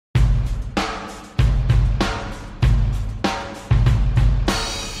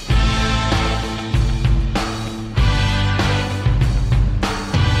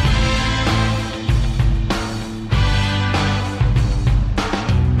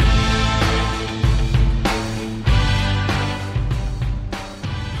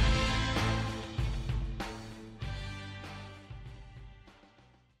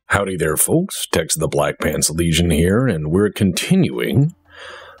Howdy there, folks. Tex the Black Pants Legion here, and we're continuing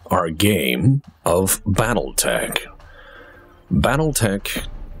our game of Battletech. Battletech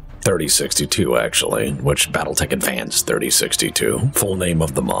 3062, actually, which Battletech Advanced 3062, full name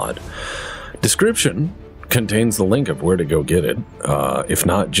of the mod. Description contains the link of where to go get it. If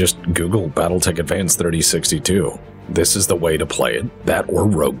not, just Google Battletech Advanced 3062. This is the way to play it, that or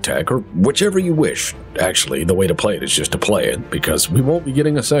Rogue Tech, or whichever you wish. Actually, the way to play it is just to play it, because we won't be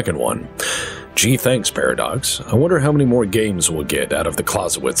getting a second one. Gee, thanks, Paradox. I wonder how many more games we'll get out of the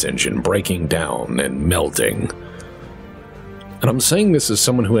Clausewitz engine breaking down and melting. And I'm saying this as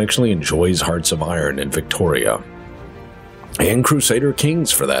someone who actually enjoys Hearts of Iron and Victoria. And Crusader Kings,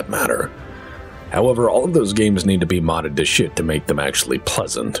 for that matter. However, all of those games need to be modded to shit to make them actually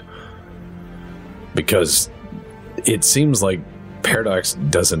pleasant. Because it seems like Paradox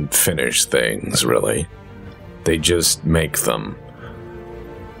doesn't finish things, really. They just make them.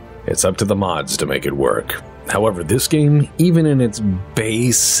 It's up to the mods to make it work. However, this game, even in its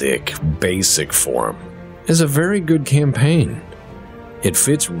basic form, is a very good campaign. It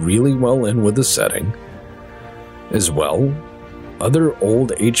fits really well in with the setting. As well, other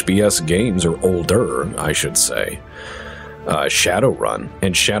old HBS games, or older, I should say, Shadowrun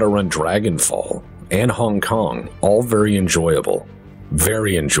and Shadowrun Dragonfall, and Hong Kong, all very enjoyable,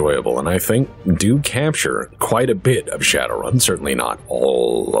 and I think do capture quite a bit of Shadowrun, certainly not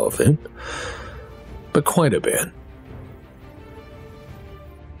all of it, but quite a bit.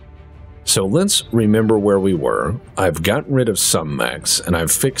 So let's remember where we were. I've gotten rid of some mechs, and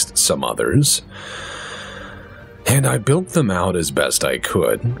I've fixed some others. And I built them out as best I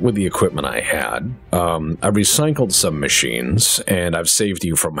could with the equipment I had. I recycled some machines, and I've saved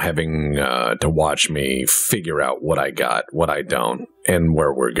you from having to watch me figure out what I got, what I don't, and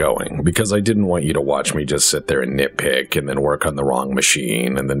where we're going. Because I didn't want you to watch me just sit there and nitpick and then work on the wrong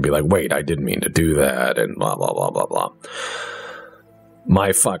machine and then be like, wait, I didn't mean to do that, and blah, blah, blah, blah, blah. My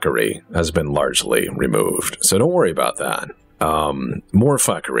fuckery has been largely removed, so don't worry about that. More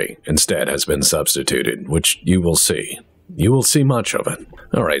fuckery instead has been substituted, which you will see. You will see much of it.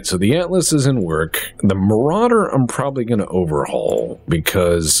 Alright, so the Atlas is in work. The Marauder I'm probably going to overhaul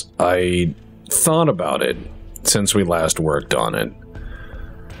because I thought about it since we last worked on it.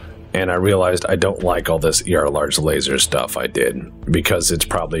 And I realized I don't like all this ER large laser stuff I did because it's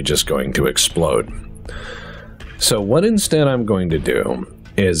probably just going to explode. So what instead I'm going to do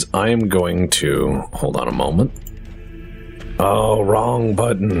is I am going to... Hold on a moment. Oh, wrong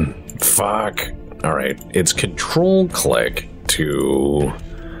button. Fuck. Alright, it's Control-click to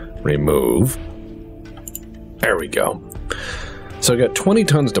remove. There we go. So I got 20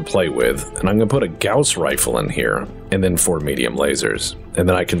 tons to play with, and I'm going to put a Gauss rifle in here, and then 4 medium lasers. And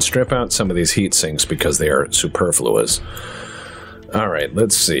then I can strip out some of these heat sinks because they are superfluous. Alright,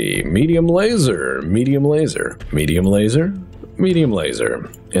 let's see. Medium laser, medium laser, medium laser, medium laser.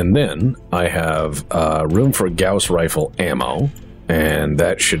 And then I have room for Gauss rifle ammo, and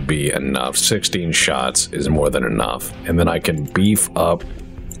that should be enough. 16 shots is more than enough. And then I can beef up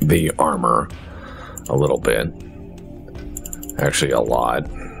the armor a little bit. Actually, a lot.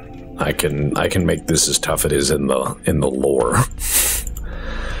 I can make this as tough as it is in the lore.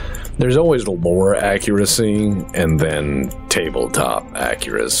 There's always lore accuracy and then tabletop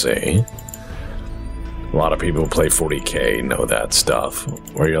accuracy. A lot of people who play 40k know that stuff.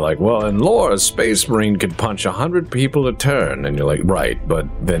 Where you're like, well, in lore, a Space Marine could punch 100 people a turn. And you're like, right, but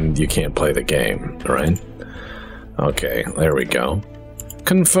then you can't play the game, right? Okay, there we go.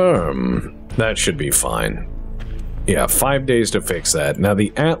 Confirm. That should be fine. Yeah, 5 days to fix that. Now,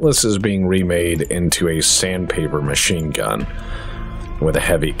 the Atlas is being remade into a sandpaper machine gun with a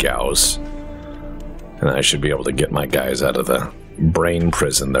heavy Gauss. And I should be able to get my guys out of the brain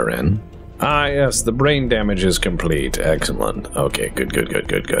prison they're in. Ah, yes, the brain damage is complete. Excellent. Okay,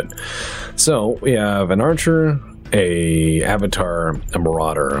 good. So, we have an Archer, a Avatar, a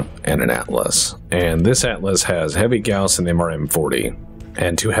Marauder, and an Atlas. And this Atlas has heavy Gauss and MRM-40.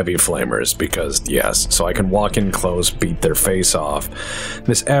 And 2 heavy flamers, because, yes, so I can walk in close, beat their face off.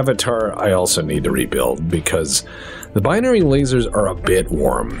 This Avatar I also need to rebuild, because the binary lasers are a bit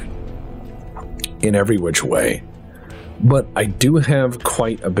warm in every which way. But I do have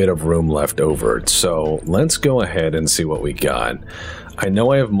quite a bit of room left over, so let's go ahead and see what we got. I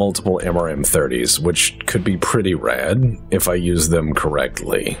know I have multiple MRM-30s, which could be pretty rad if I use them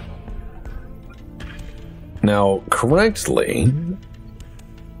correctly. Now, correctly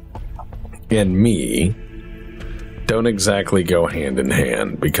and me don't exactly go hand in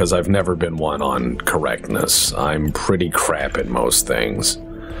hand, because I've never been one on correctness. I'm pretty crap at most things.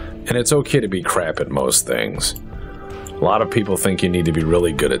 And it's okay to be crap at most things. A lot of people think you need to be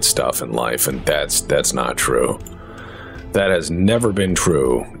really good at stuff in life, and that's not true. That has never been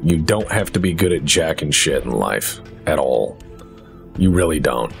true. You don't have to be good at jack and shit in life at all. You really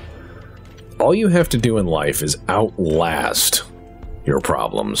don't. All you have to do in life is outlast your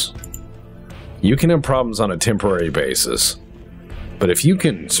problems. You can have problems on a temporary basis, but if you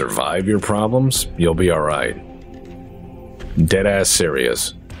can survive your problems, you'll be alright. Dead ass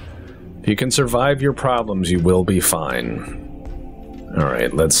serious. If you can survive your problems, you will be fine.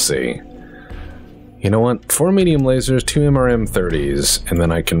 Alright, let's see. You know what? 4 medium lasers, 2 MRM-30s, and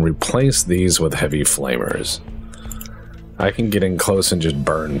then I can replace these with heavy flamers. I can get in close and just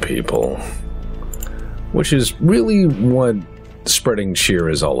burn people. Which is really what spreading cheer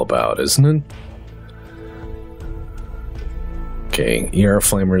is all about, isn't it? Okay, ER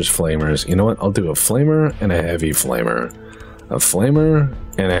flamers. You know what? I'll do a flamer and a heavy flamer. A flamer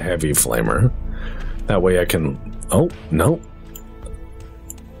and a heavy flamer. That way I can... Oh, no.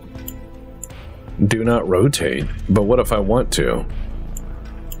 Do not rotate. But what if I want to?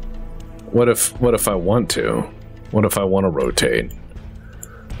 What if I want to? What if I want to rotate?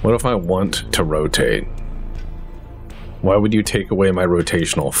 What if I want to rotate? Why would you take away my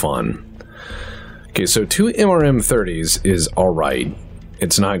rotational fun? Okay, so 2 MRM-30s is alright.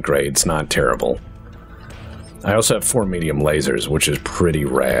 It's not great, it's not terrible. I also have 4 medium lasers, which is pretty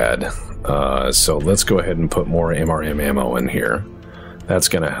rad. So let's go ahead and put more MRM ammo in here. That's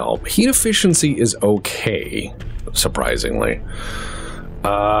gonna help. Heat efficiency is okay, surprisingly.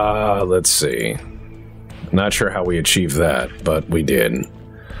 Let's see. Not sure how we achieved that, but we did.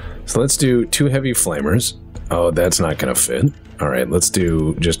 So let's do 2 heavy flamers. Oh, that's not gonna fit. Alright, let's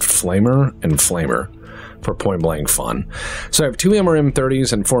do just flamer and flamer for point blank fun. So I have 2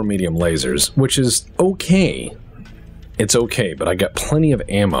 MRM-30s and 4 medium lasers, which is okay. It's okay, but I got plenty of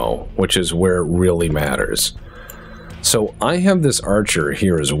ammo, which is where it really matters. So I have this archer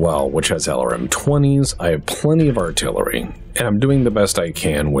here as well, which has LRM-20s. I have plenty of artillery, and I'm doing the best I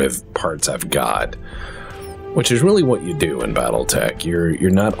can with parts I've got, which is really what you do in Battletech.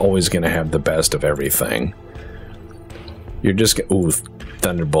 You're not always going to have the best of everything. You're just... Ooh,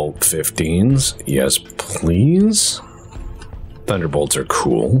 Thunderbolt 15s. Yes, please. Thunderbolts are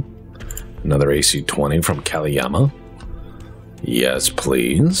cool. Another AC-20 from Kaliyama. Yes,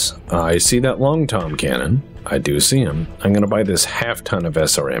 please. I see that long tom cannon. I do see him. I'm going to buy this half-ton of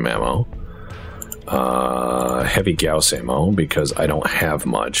SRM ammo. Heavy Gauss ammo, because I don't have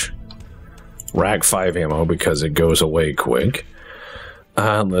much. Rack 5 ammo, because it goes away quick.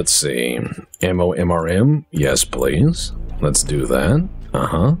 Let's see. Ammo MRM. Yes, please. Let's do that.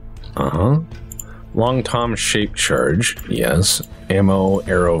 Long tom shape charge. Yes. Ammo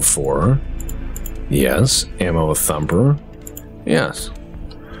arrow 4. Yes. Ammo thumper. Yes.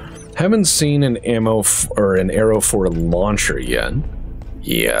 Haven't seen an ammo or an arrow 4 launcher yet.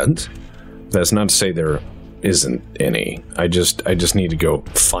 That's not to say there isn't any. I just need to go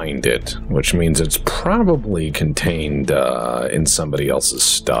find it, which means it's probably contained in somebody else's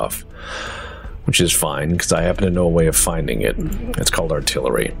stuff. Which is fine, because I happen to know a way of finding it. It's called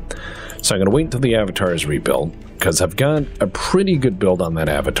artillery. So I'm going to wait until the avatar is rebuilt, because I've got a pretty good build on that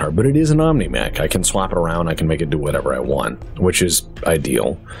avatar, but it is an Omni-Mech. I can swap it around, I can make it do whatever I want, which is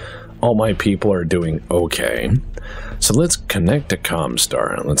ideal. All my people are doing okay. So let's connect to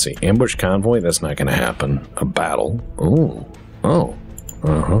Comstar. Let's see, ambush convoy, that's not going to happen. A battle.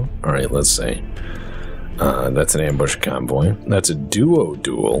 Alright, let's see. That's an ambush convoy. That's a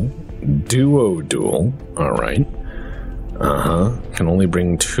duo-duel. Alright. Can only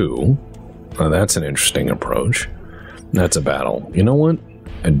bring 2. That's an interesting approach. That's a battle. You know what?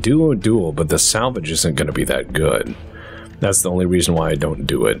 A duo-duel, but the salvage isn't going to be that good. That's the only reason why I don't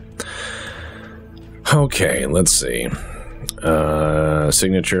do it. Okay, let's see.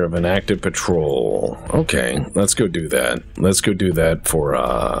 Signature of an active patrol. Okay, let's go do that. Let's go do that for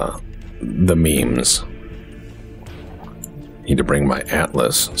the memes. Need to bring my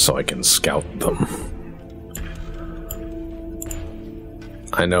atlas so I can scout them.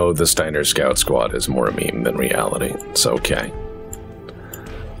 I know the Steiner Scout Squad is more a meme than reality. It's okay.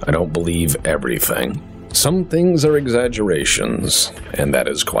 I don't believe everything. Some things are exaggerations, and that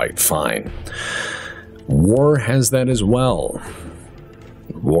is quite fine. War has that as well.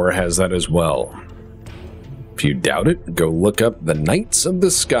 War has that as well. If you doubt it, go look up the Knights of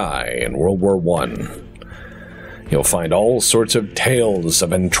the Sky in World War I. You'll find all sorts of tales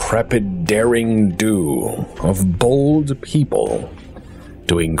of intrepid daring do, of bold people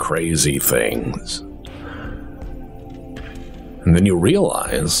doing crazy things. And then you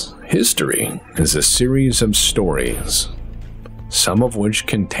realize history is a series of stories, some of which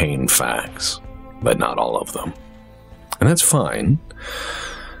contain facts, but not all of them. And that's fine.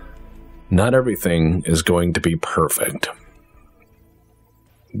 Not everything is going to be perfect.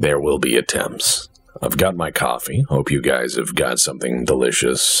 There will be attempts. I've got my coffee. Hope you guys have got something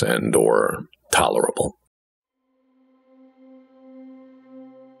delicious and or tolerable.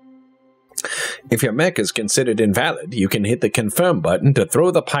 If your mech is considered invalid, you can hit the confirm button to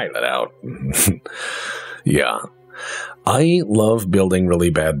throw the pilot out. Yeah. I love building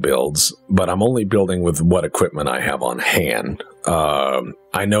really bad builds, but I'm only building with what equipment I have on hand.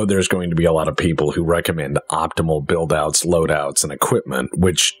 I know there's going to be a lot of people who recommend optimal build-outs, loadouts, and equipment,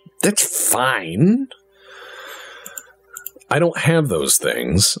 which, that's fine. I don't have those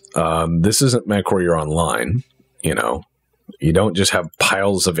things. This isn't MechWarrior Online, you know. You don't just have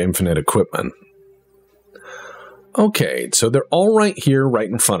piles of infinite equipment. Okay, so they're all right here, right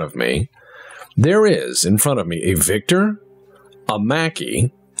in front of me. There is, in front of me, a Victor, a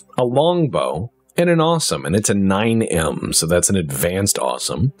Mackie, a Longbow, and an Awesome, and it's a 9M, so that's an advanced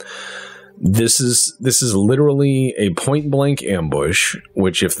Awesome. This is literally a point-blank ambush,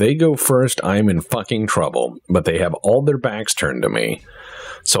 which if they go first, I'm in fucking trouble, but they have all their backs turned to me,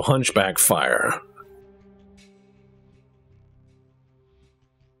 so Hunchback fire.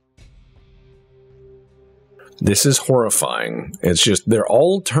 This is horrifying. It's just, they're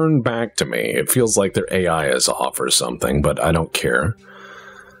all turned back to me. It feels like their AI is off or something, but I don't care.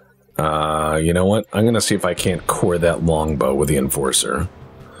 You know what? I'm going to see if I can't core that Longbow with the Enforcer.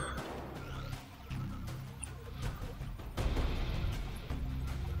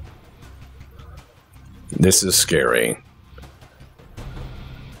 This is scary.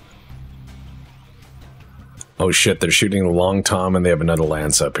 Oh shit, they're shooting the Long Tom and they have another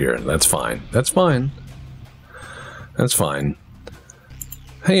Lance up here. That's fine. That's fine. That's fine.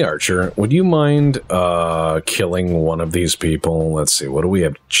 Hey, Archer, would you mind killing one of these people? Let's see, what do we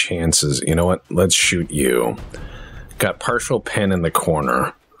have chances? You know what? Let's shoot you. Got partial pen in the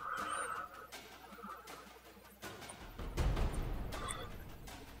corner.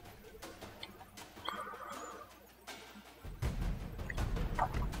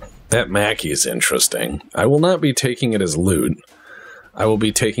 That Mackie is interesting. I will not be taking it as loot. I will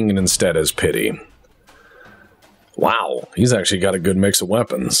be taking it instead as pity. Wow, he's actually got a good mix of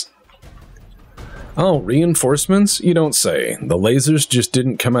weapons. Oh, reinforcements? You don't say. The lasers just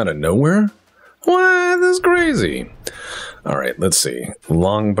didn't come out of nowhere? What? That's crazy. Alright, let's see.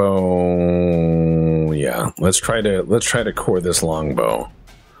 Longbow... Yeah, let's try to core this Longbow.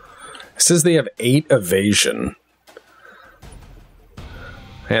 It says they have 8 evasion.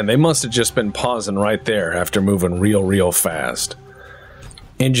 And they must have just been pausing right there after moving real fast.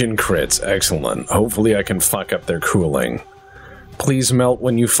 Engine crits, excellent. Hopefully I can fuck up their cooling. Please melt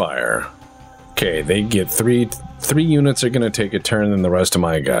when you fire. Okay, they get three units are going to take a turn than the rest of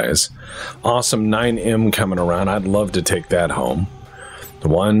my guys. Awesome 9M coming around. I'd love to take that home.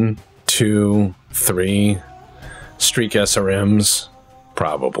 1, 2, 3. Streak SRMs.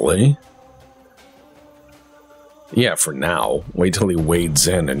 Probably. Yeah, for now. Wait till he wades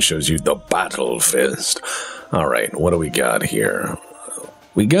in and shows you the battle fist. Alright, what do we got here?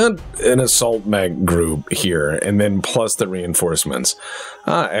 We got an assault mag group here, and then plus the reinforcements.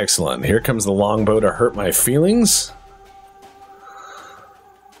 Ah, excellent. Here comes the Longbow to hurt my feelings.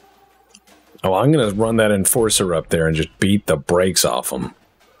 Oh, I'm going to run that Enforcer up there and just beat the brakes off them.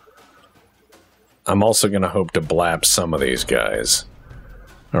 I'm also going to hope to blap some of these guys.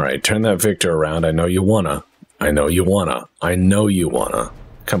 Alright, turn that Victor around. I know you wanna. I know you wanna. I know you wanna.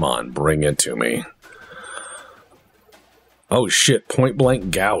 Come on, bring it to me. Oh shit, point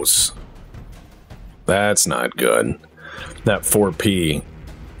blank Gauss. That's not good. That 4P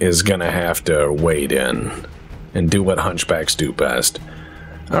is gonna have to wade in and do what hunchbacks do best.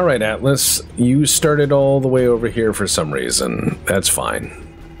 Alright, Atlas, you started all the way over here for some reason. That's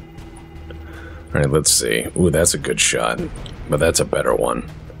fine. Alright, let's see. Ooh, that's a good shot, but that's a better one.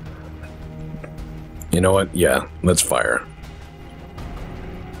 You know what? Yeah, let's fire.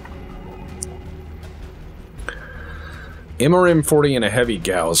 MRM-40 and a heavy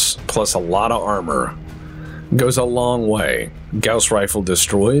Gauss, plus a lot of armor, goes a long way. Gauss rifle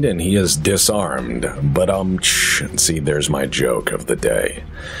destroyed, and he is disarmed. But, see, there's my joke of the day.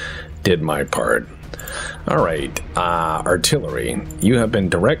 Did my part. Alright, artillery. You have been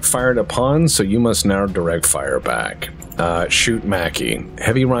direct fired upon, so you must now direct fire back. Shoot Mackie.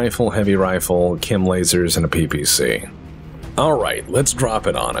 Heavy rifle, chem lasers, and a PPC. Alright, let's drop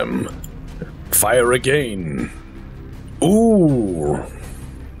it on him. Fire again. Ooh.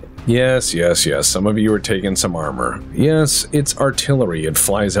 Yes. Some of you are taking some armor. Yes, it's artillery. It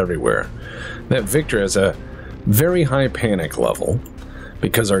flies everywhere. That Victor has a very high panic level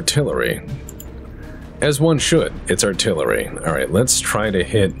because artillery As one should. It's artillery. Alright, let's try to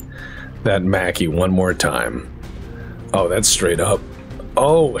hit that Mackie one more time. Oh, that's straight up.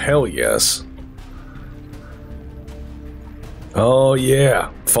 Oh, hell yes. Oh, yeah.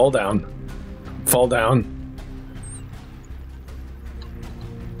 Fall down. Fall down.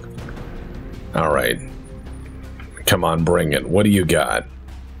 Alright. Come on, bring it. What do you got?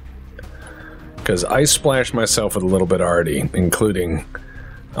 Because I splashed myself with a little bit already, including...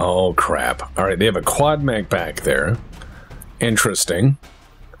 Oh, crap. Alright, they have a quad mag back there. Interesting.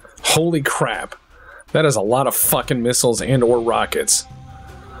 Holy crap. That is a lot of fucking missiles and or rockets.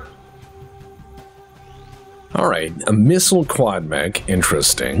 Alright, a missile quad mech.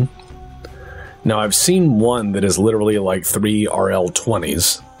 Interesting. Now, I've seen one that is literally like 3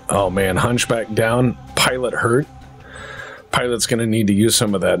 RL-20s. Oh man, hunchback down, pilot hurt. Pilot's gonna need to use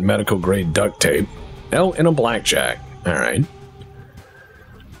some of that medical grade duct tape. Oh, and a blackjack. Alright.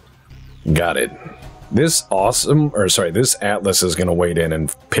 Got it. This this Atlas is gonna wait in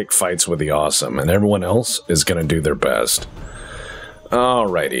and pick fights with the awesome, and everyone else is gonna do their best.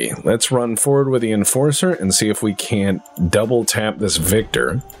 Alrighty, let's run forward with the Enforcer and see if we can't double tap this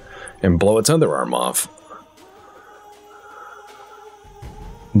Victor and blow its underarm off.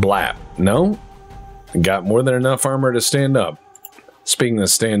 Blap. No? Got more than enough armor to stand up. Speaking of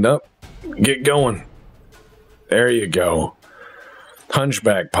stand up, get going. There you go.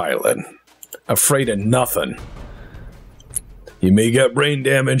 Hunchback pilot. Afraid of nothing. You may got brain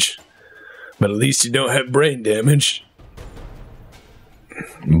damage, but at least you don't have brain damage.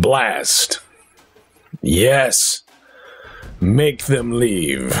 Blast. Yes. Make them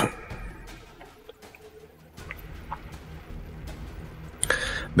leave.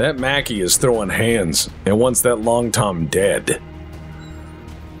 That Mackie is throwing hands and wants that Long Tom dead.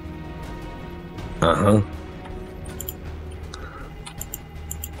 Uh-huh.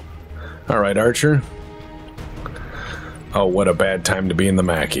 Alright, Archer. Oh, what a bad time to be in the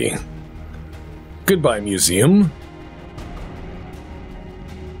Mackie. Goodbye, museum.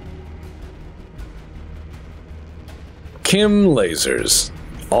 Kim lasers.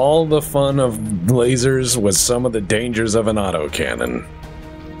 All the fun of lasers with some of the dangers of an autocannon.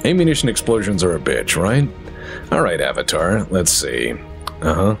 Ammunition explosions are a bitch, right? Alright, Avatar. Let's see.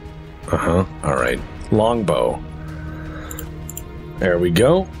 Uh-huh. Uh-huh. Alright. Longbow. There we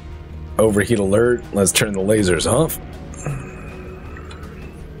go. Overheat alert. Let's turn the lasers off.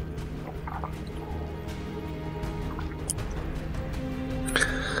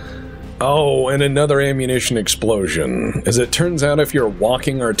 Oh, and another ammunition explosion. As it turns out, if you're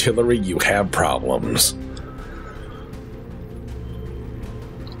walking artillery, you have problems.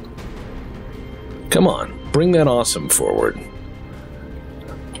 Come on, bring that awesome forward.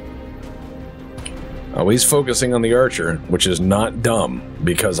 Oh, he's focusing on the Archer, which is not dumb,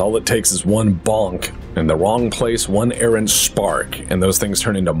 because all it takes is one bonk in the wrong place, one errant spark, and those things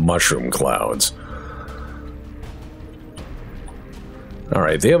turn into mushroom clouds.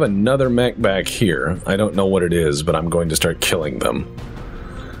 Alright, they have another mech back here. I don't know what it is, but I'm going to start killing them.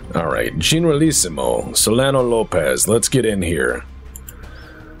 Alright, Generalissimo, Solano Lopez, let's get in here.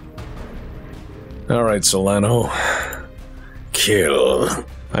 Alright, Solano. Kill.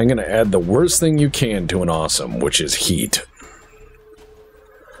 I'm gonna add the worst thing you can to an awesome, which is heat.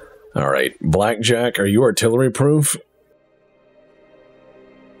 Alright, Blackjack, are you artillery proof?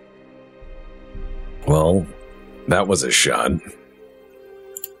 Well, that was a shot.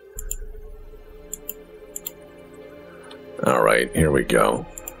 Alright, here we go.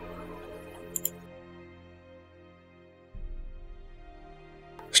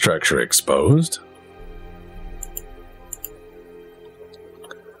 Structure exposed.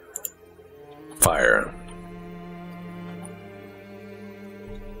 Fire.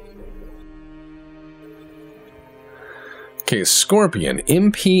 Okay, Scorpion.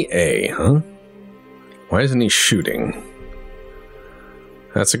 MPA, huh? Why isn't he shooting?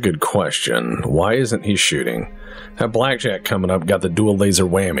 That's a good question. Why isn't he shooting? That Blackjack coming up got the dual laser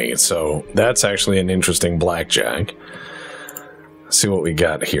whammy, so that's actually an interesting Blackjack. Let's see what we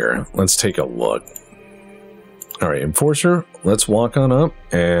got here. Let's take a look. Alright, Enforcer, let's walk on up,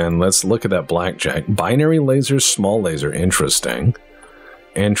 and let's look at that Blackjack. Binary laser, small laser, interesting.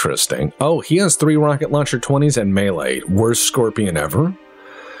 Interesting. Oh, he has 3 rocket launcher 20s and melee. Worst Scorpion ever.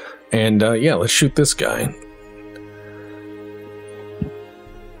 And, yeah, let's shoot this guy.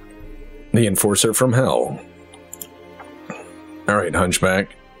 The Enforcer from Hell. Alright,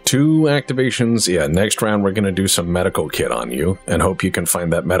 Hunchback. 2 activations. Yeah, next round we're going to do some medical kit on you, and hope you can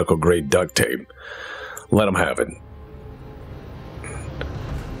find that medical grade duct tape. Let him have it.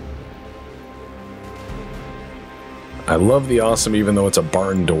 I love the awesome even though it's a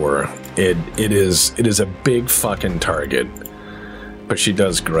barn door. It is a big fucking target, but she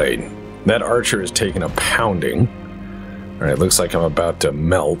does great. That archer is taking a pounding. All right, looks like I'm about to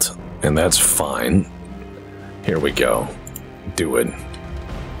melt, and that's fine. Here we go. Do it.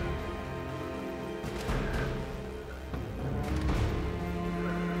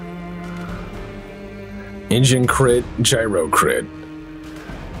 Engine crit, gyro crit.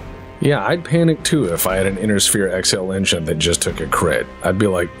 Yeah, I'd panic too if I had an inner sphere XL engine that just took a crit. I'd be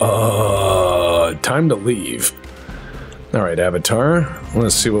like, time to leave. All right, Avatar,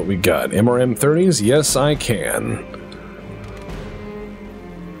 let's see what we got. MRM 30s? Yes, I can.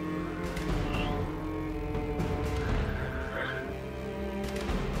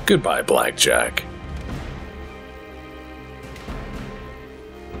 Goodbye, Blackjack.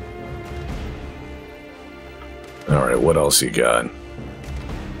 All right, what else you got?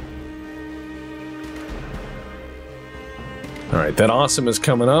 All right, that awesome is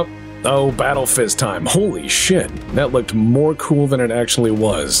coming up. Oh, Battle Fist time. Holy shit. That looked more cool than it actually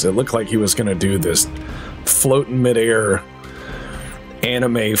was. It looked like he was going to do this floating midair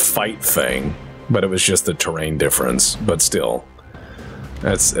anime fight thing, but it was just the terrain difference. But still,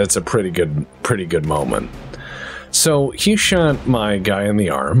 that's a pretty good moment. So he shot my guy in the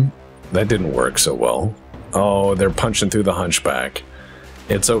arm. That didn't work so well. Oh, they're punching through the hunchback.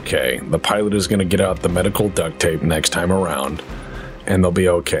 It's okay. The pilot is going to get out the medical duct tape next time around, and they'll be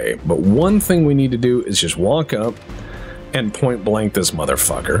okay. But one thing we need to do is just walk up and point blank this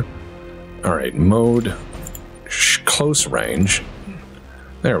motherfucker. All right, mode close range.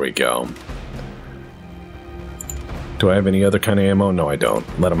 There we go. Do I have any other kind of ammo? No, I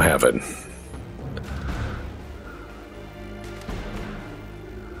don't. Let him have it.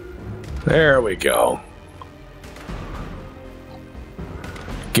 There we go.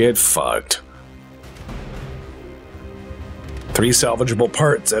 Get fucked. 3 salvageable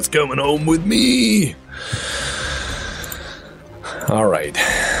parts. That's coming home with me. All right.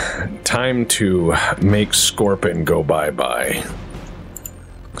 Time to make Scorpion go bye-bye.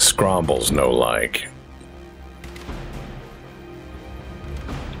 Scrombles no like.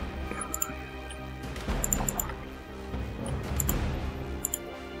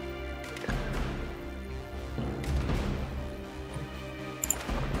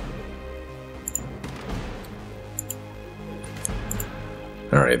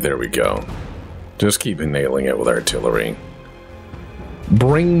 Alright, there we go. Just keep nailing it with artillery.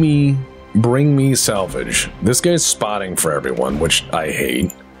 Bring me salvage. This guy's spotting for everyone, which I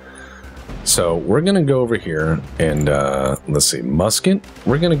hate. So we're gonna go over here and, let's see, musket.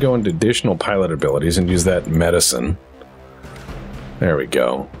 We're gonna go into additional pilot abilities and use that medicine. There we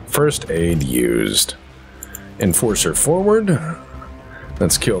go. First aid used. Enforcer forward.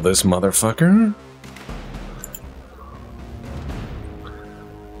 Let's kill this motherfucker.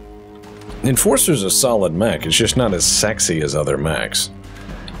 Enforcer's a solid mech, it's just not as sexy as other mechs.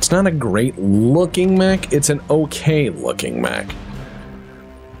 It's not a great looking mech, it's an okay looking mech.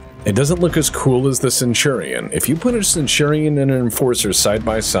 It doesn't look as cool as the Centurion. If you put a Centurion and an Enforcer side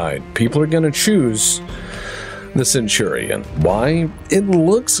by side, people are going to choose the Centurion. Why? It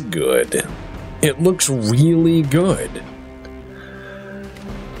looks good. It looks really good.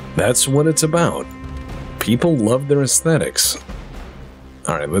 That's what it's about. People love their aesthetics.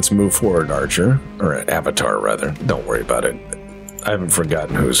 Alright, let's move forward, Archer. Or Avatar, rather. Don't worry about it. I haven't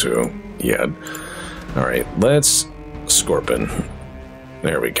forgotten who's who yet. Alright, let's Scorpion.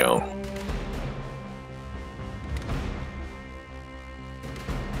 There we go.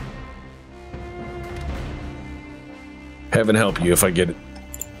 Heaven help you if I get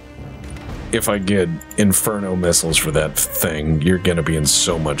Inferno missiles for that thing, you're gonna be in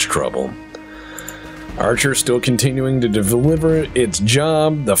so much trouble. Archer still continuing to deliver its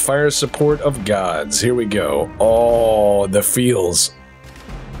job, the fire support of gods. Here we go. Oh, the feels.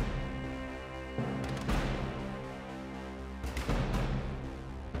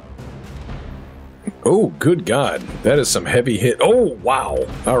 Oh, good God. That is some heavy hit. Oh, wow.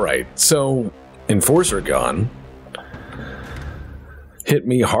 All right. So, Enforcer gone. Hit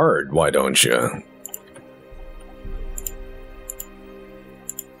me hard, why don't you?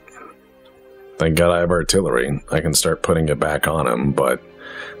 Thank God I have artillery. I can start putting it back on him, but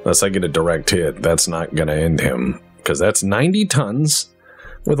unless I get a direct hit, that's not going to end him. Because that's 90 tons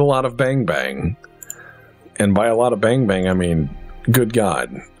with a lot of bang-bang. And by a lot of bang-bang, I mean, good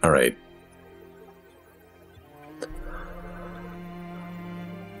God. All right.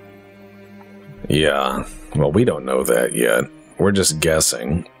 Yeah, well, we don't know that yet. We're just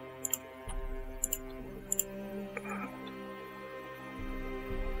guessing.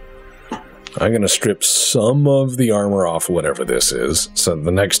 I'm going to strip some of the armor off whatever this is, so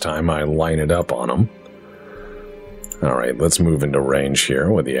the next time I line it up on them. Alright, let's move into range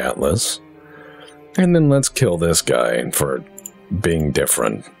here with the Atlas. And then let's kill this guy for being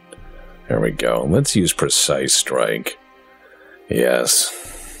different. There we go. Let's use Precise Strike. Yes.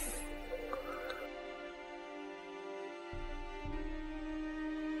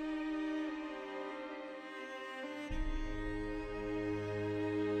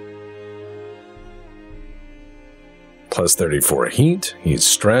 Plus 34 heat. He's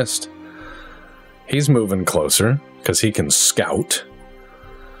stressed. He's moving closer because he can scout.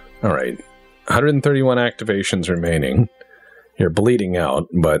 Alright. 131 activations remaining. You're bleeding out,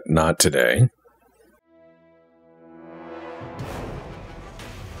 but not today.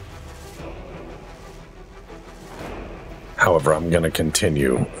 However, I'm going to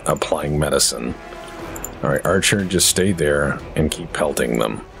continue applying medicine. Alright, Archer, just stay there and keep pelting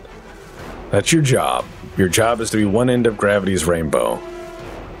them. That's your job. Your job is to be one end of gravity's rainbow.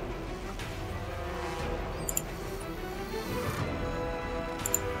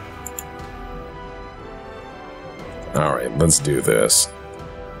 Alright, let's do this.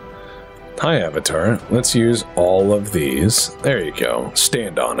 Hi, Avatar. Let's use all of these. There you go.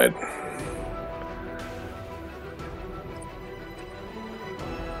 Stand on it.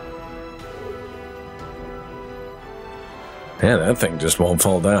 Yeah, that thing just won't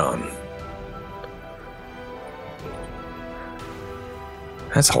fall down.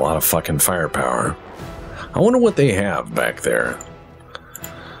 That's a lot of fucking firepower. I wonder what they have back there.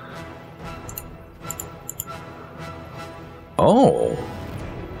 Oh.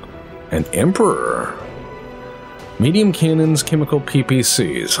 An Emperor. Medium cannons, chemical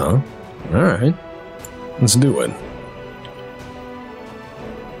PPCs, huh? Alright. Let's do it.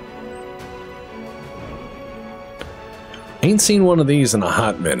 Ain't seen one of these in a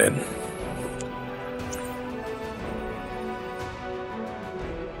hot minute.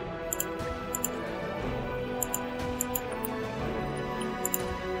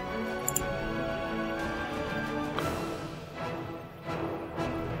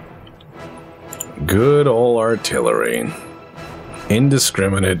 Good old artillery.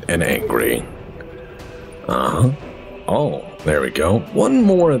 Indiscriminate and angry. Uh-huh. Oh, there we go. One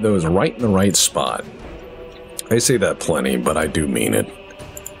more of those right in the right spot. I say that plenty, but I do mean it.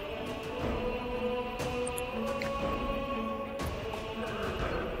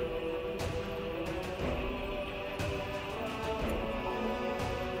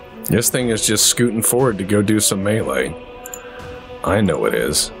 This thing is just scooting forward to go do some melee. I know it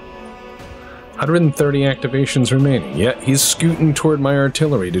is. 130 activations remaining. Yet he's scooting toward my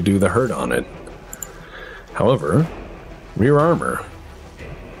artillery to do the hurt on it. However, rear armor.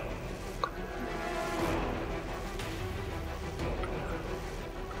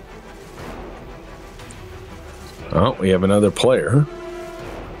 Oh, we have another player.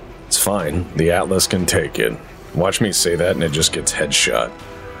 It's fine. The Atlas can take it. Watch me say that and it just gets headshot.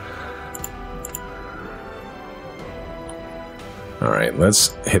 Alright, let's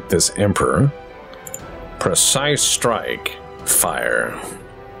hit this Emperor. Precise Strike. Fire.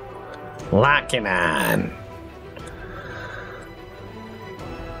 Locking on.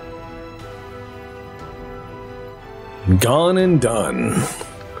 Gone and done.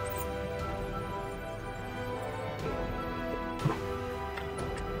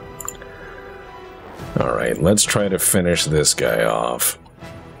 Alright, let's try to finish this guy off.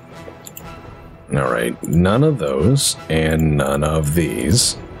 Alright, none of those, and none of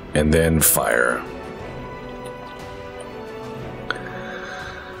these, and then fire.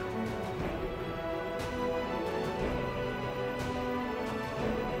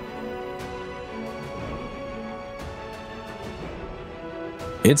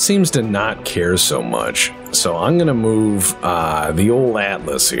 It seems to not care so much, so I'm gonna move the old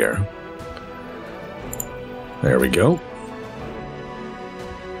Atlas here. There we go.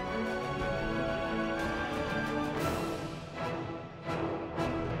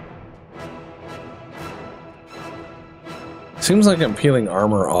 Seems like I'm peeling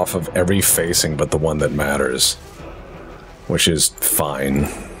armor off of every facing but the one that matters, which is fine.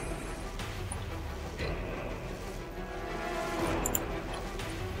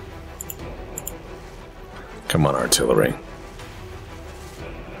 Come on, artillery.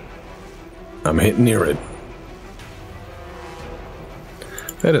 I'm hitting near it.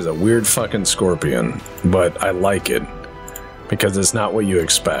 That is a weird fucking scorpion, but I like it, because it's not what you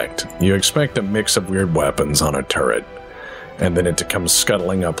expect. You expect a mix of weird weapons on a turret, and then it to come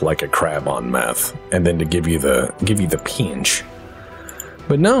scuttling up like a crab on meth, and then to give you the pinch.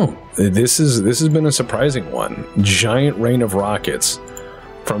 But no, this has been a surprising one. Giant rain of rockets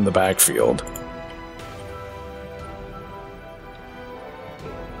from the backfield.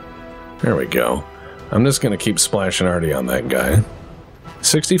 There we go. I'm just going to keep splashing Artie on that guy.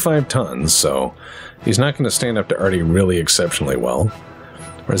 65 tons, so he's not going to stand up to Artie really exceptionally well.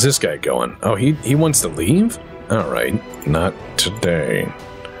 Where's this guy going? Oh, he wants to leave? Alright, not today.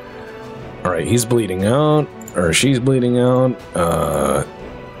 Alright, he's bleeding out, or she's bleeding out.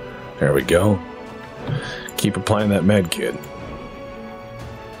 There we go. Keep applying that med kit.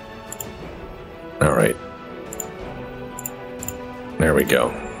 Alright. There we go.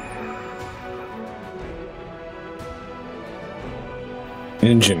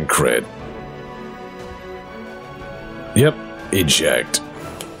 Engine crit. Yep, eject.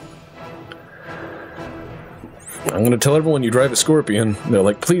 I'm gonna tell everyone you drive a Scorpion. They're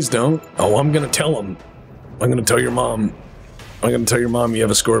like, please don't. Oh, I'm gonna tell them. I'm gonna tell your mom. I'm gonna tell your mom you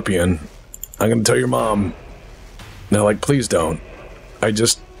have a Scorpion. I'm gonna tell your mom. They're like, please don't.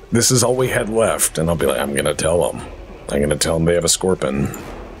 This is all we had left. And I'll be like, I'm gonna tell them. I'm gonna tell them they have a Scorpion.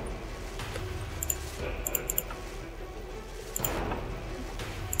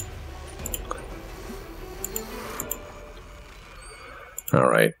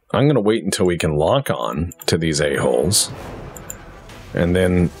 Alright, I'm going to wait until we can lock on to these a-holes, and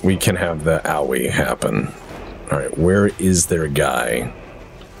then we can have the owie happen. Alright, where is their guy?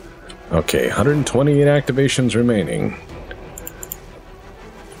 Okay, 128 activations remaining.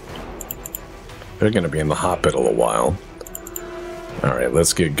 They're going to be in the hospital a while. Alright,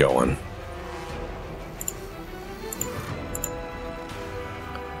 let's get going.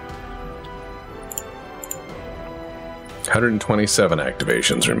 $127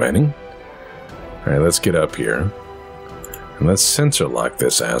 activations remaining. Alright, let's get up here. And let's sensor lock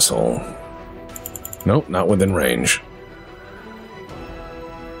this asshole. Nope, not within range.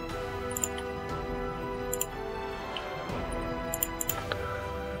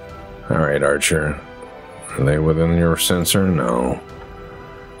 Alright, Archer. Are they within your sensor? No.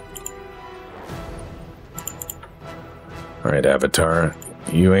 Alright, Avatar.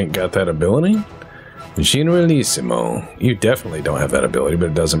 You ain't got that ability? Generalissimo. You definitely don't have that ability, but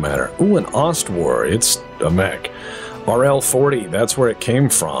it doesn't matter. Ooh, an Ostwar. It's a mech. RL-40, that's where it came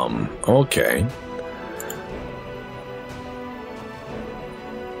from. Okay.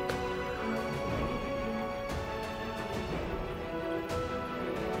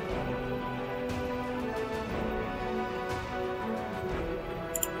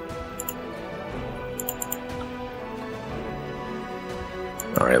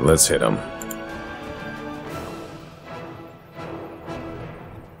 Alright, let's hit him.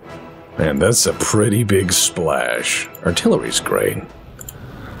 Man, that's a pretty big splash. Artillery's great.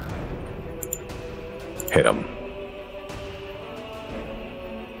 Hit him.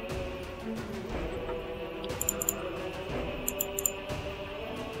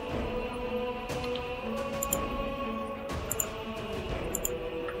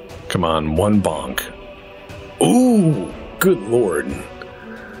 Come on, one bonk. Ooh, good lord.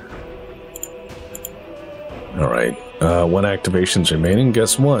 Alright, one activation's remaining.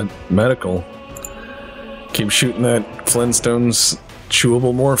 Guess what? Medical. Keep shooting that Flintstones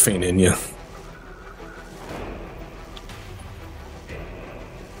chewable morphine in you.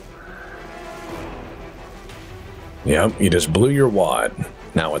 Yep, you just blew your wad.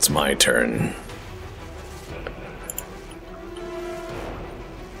 Now it's my turn.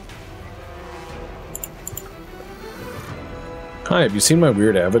 Hi, have you seen my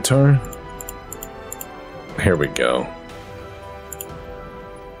weird avatar? Here we go.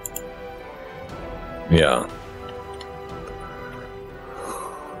 Yeah.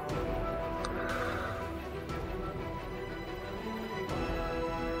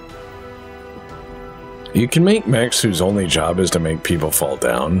 You can make mechs whose only job is to make people fall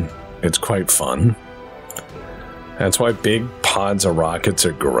down. It's quite fun. That's why big pods of rockets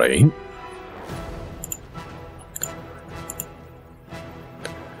are great.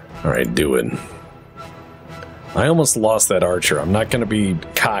 Alright, do it. I almost lost that Archer. I'm not going to be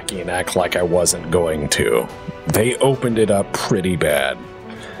cocky and act like I wasn't going to. They opened it up pretty bad.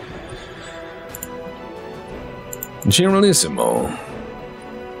 Generalissimo.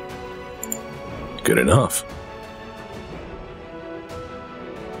 Good enough.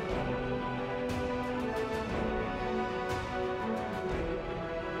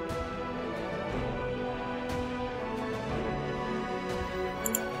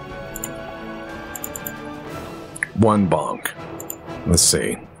 One bonk. Let's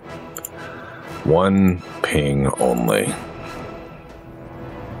see. One ping only.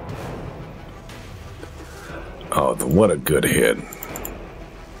 Oh, what a good hit.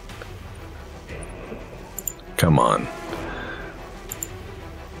 Come on.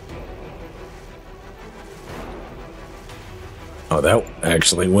 Oh, that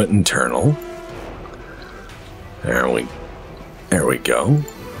actually went internal. There we go.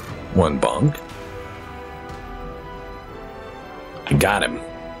 One bunk. Got him.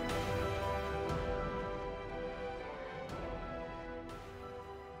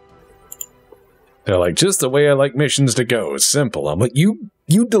 They're like, just the way I like missions to go. Simple. I'm like, you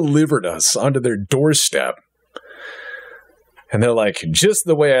delivered us onto their doorstep. And they're like, just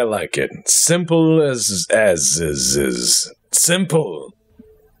the way I like it. Simple as is. Simple.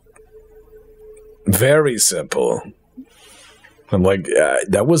 Very simple. I'm like,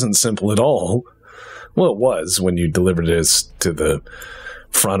 that wasn't simple at all. Well, it was when you delivered this to the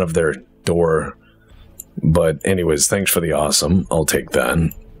front of their door. But anyways, thanks for the awesome. I'll take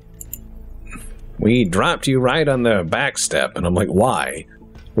that. We dropped you right on the back step. And I'm like, why?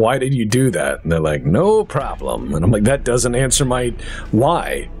 Why did you do that? And they're like, no problem. And I'm like, that doesn't answer my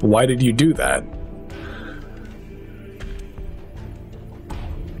why. Why did you do that?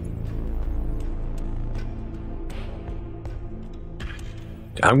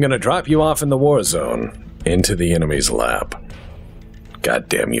 I'm gonna drop you off in the war zone into the enemy's lap. God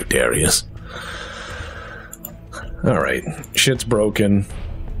damn you, Darius. Alright, shit's broken.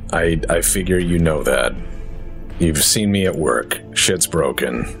 I figure you know that. You've seen me at work. Shit's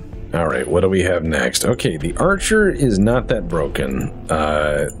broken. Alright, what do we have next? Okay, the Archer is not that broken.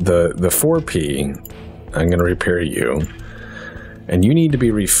 The 4P, I'm gonna repair you. And you need to be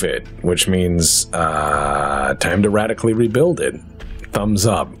refit, which means time to radically rebuild it. Thumbs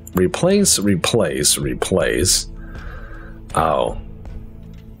up. Replace, replace, replace. Oh.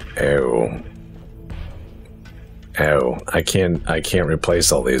 Ew. Ew. I can't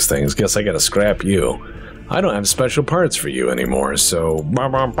replace all these things. Guess I gotta scrap you. I don't have special parts for you anymore, so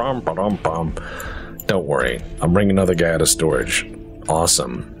don't worry. I'll bring another guy out of storage.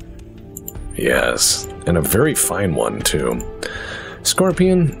 Awesome. Yes. And a very fine one, too.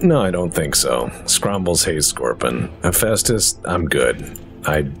 Scorpion? No, I don't think so. Scrumbles hates Scorpion. Hephaestus? I'm good.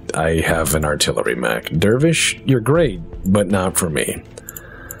 I have an artillery mech. Dervish? You're great, but not for me.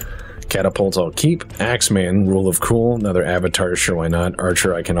 Catapult I'll keep. Axeman, Rule of Cool. Another avatar, sure, why not?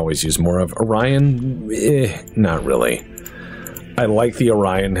 Archer I can always use more of. Orion? Not really. I like the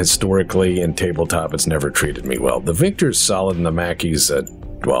Orion historically. In tabletop, it's never treated me well. The Victor's solid and the Mackey's,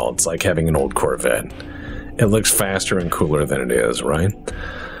 well, it's like having an old Corvette. It looks faster and cooler than it is, right?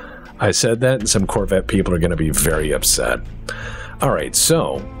 I said that, and some Corvette people are going to be very upset. Alright,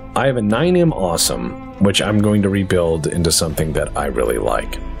 so, I have a 9M Awesome, which I'm going to rebuild into something that I really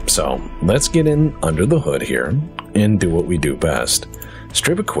like. So, let's get in under the hood here, and do what we do best.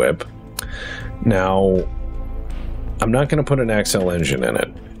 Strip equip. Now, I'm not going to put an XL engine in it,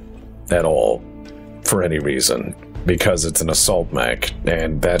 at all, for any reason, because it's an assault mech,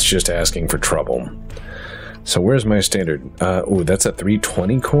 and that's just asking for trouble. So where's my standard? Ooh, that's a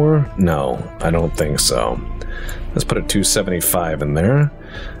 320 core? No, I don't think so. Let's put a 275 in there.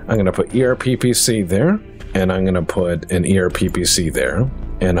 I'm going to put ERPPC there, and I'm going to put an ERPPC there,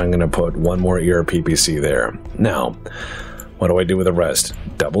 and I'm going to put one more ERPPC there. Now, what do I do with the rest?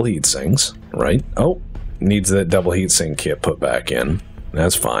 Double heat sinks, right? Oh, needs that double heatsink kit put back in.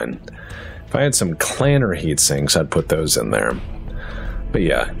 That's fine. If I had some Clanner heat sinks, I'd put those in there. But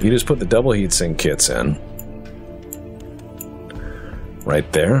yeah, you just put the double heatsink kits in. Right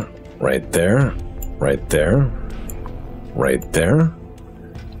there, right there, right there, right there,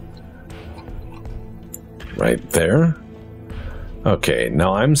 right there. Okay,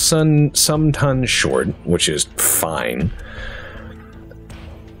 now I'm some tons short, which is fine,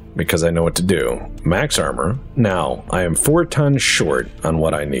 because I know what to do. Max armor. Now, I am 4 tons short on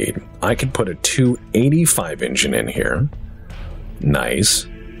what I need. I could put a 285 engine in here. Nice.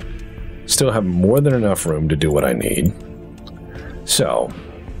 Still have more than enough room to do what I need. So,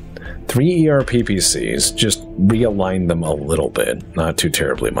 3 ERPPCs, just realign them a little bit, not too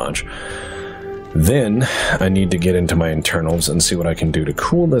terribly much. Then, I need to get into my internals and see what I can do to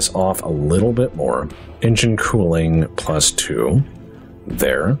cool this off a little bit more. Engine cooling +2,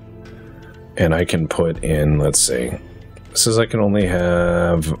 there. And I can put in, let's see, says I can only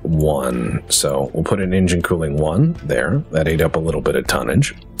have 1, so we'll put an engine cooling 1 there. That ate up a little bit of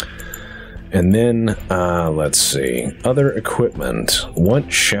tonnage. And then, let's see, other equipment. What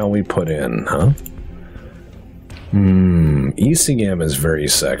shall we put in, huh? ECM is very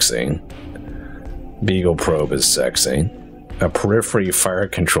sexy. Beagle Probe is sexy. A periphery fire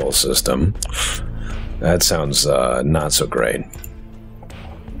control system. That sounds not so great.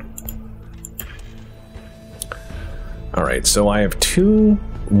 Alright, so I have 2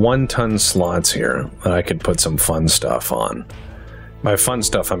 1-ton slots here that I could put some fun stuff on. By fun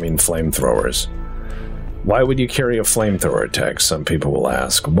stuff, I mean flamethrowers. Why would you carry a flamethrower tech? Some people will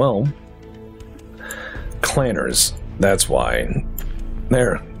ask. Well, clanners. That's why.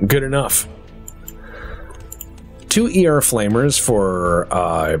 There. Good enough. 2 ER flamers for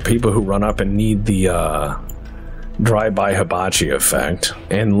people who run up and need the drive-by hibachi effect.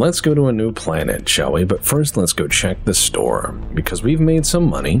 And let's go to a new planet, shall we? But first, let's go check the store, because we've made some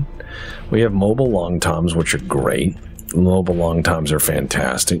money. We have mobile long toms, which are great. Mobile long toms are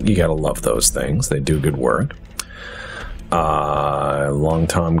fantastic. You gotta love those things. They do good work. Long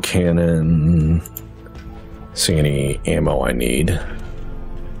tom cannon. See any ammo I need?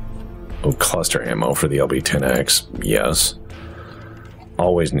 Oh, cluster ammo for the LB-10X. Yes.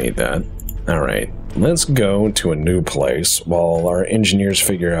 Always need that. Alright, let's go to a new place while our engineers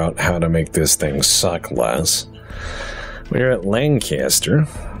figure out how to make this thing suck less. We're at Lancaster.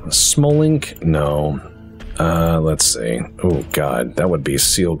 Smolink? No. Let's see. Oh, God, that would be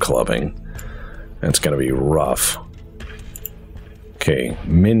seal clubbing. That's gonna be rough. Okay,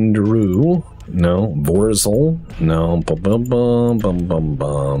 Mindru. No. Vorzel. No.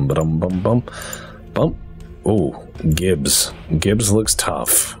 Bum. Oh, Gibbs. Gibbs looks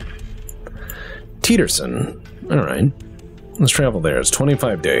tough. Teeterson. Alright. Let's travel there. It's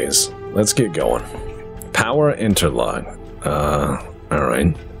 25 days. Let's get going. Power interlock.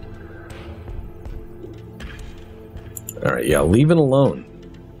 Alright. Alright, yeah, leave it alone.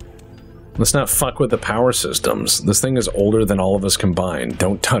 Let's not fuck with the power systems. This thing is older than all of us combined.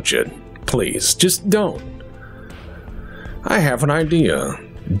 Don't touch it. Please, just don't. I have an idea.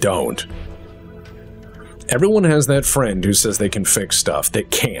 Don't. Everyone has that friend who says they can fix stuff that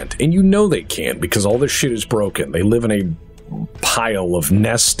can't, and you know they can't because all this shit is broken. They live in a pile of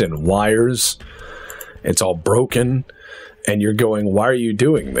nest and wires. It's all broken, and you're going, why are you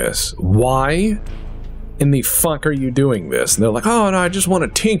doing this? Why in the fuck are you doing this? And they're like, oh, no, I just want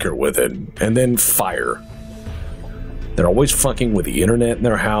to tinker with it, and then fire. They're always fucking with the internet in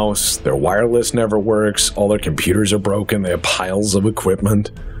their house. Their wireless never works. All their computers are broken. They have piles of equipment.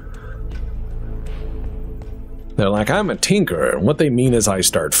 They're like, I'm a tinkerer. And what they mean is I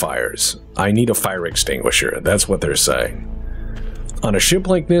start fires. I need a fire extinguisher. That's what they're saying. On a ship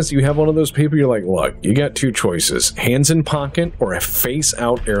like this, you have one of those people, you're like, look, you got 2 choices. Hands in pocket or a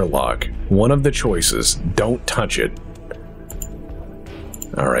face-out airlock. One of the choices. Don't touch it.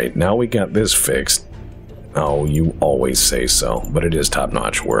 Alright, now we got this fixed. Oh, you always say so, but it is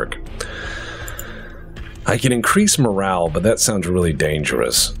top-notch work. I can increase morale, but that sounds really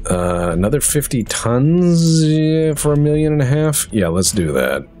dangerous. Another 50 tons for $1.5 million? Yeah, let's do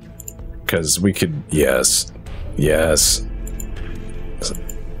that. Because we could... Yes. Yes.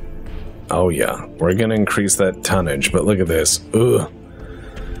 Oh, yeah. We're going to increase that tonnage, but look at this. Ugh.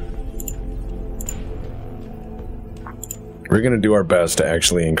 We're going to do our best to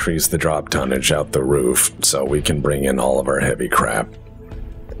actually increase the drop tonnage out the roof so we can bring in all of our heavy crap.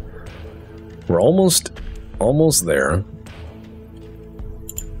 We're almost there.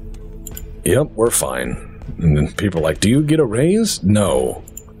 Yep, we're fine. And then people are like, do you get a raise? No.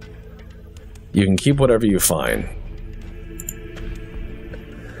 You can keep whatever you find.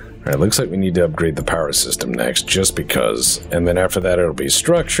 Alright, looks like we need to upgrade the power system next, just because. And then after that it'll be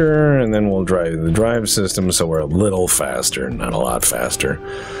structure, and then we'll drive the drive system so we're a little faster, not a lot faster.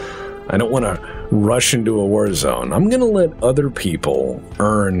 I don't want to rush into a war zone. I'm gonna let other people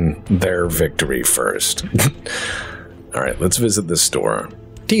earn their victory first. Alright, let's visit the store.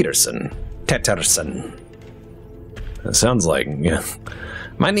 Teeterson. That sounds like, yeah.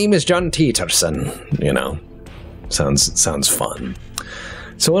 My name is John Teeterson, you know. Sounds fun.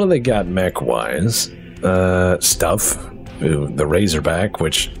 So what do they got mech-wise? Stuff. Ooh, the Razorback,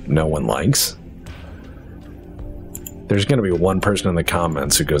 which no one likes. There's going to be one person in the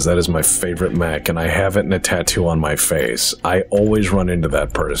comments who goes, that is my favorite mech, and I have it in a tattoo on my face. I always run into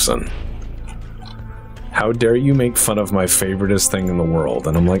that person. How dare you make fun of my favoriteest thing in the world?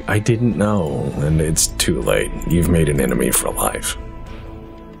 And I'm like, I didn't know, and it's too late. You've made an enemy for life.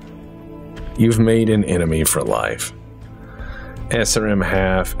 You've made an enemy for life. SRM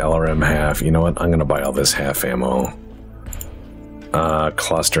half, LRM half. You know what? I'm going to buy all this half ammo.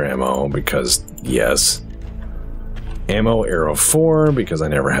 Cluster ammo, because, yes. Ammo, arrow 4, because I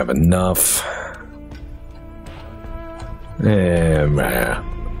never have enough. You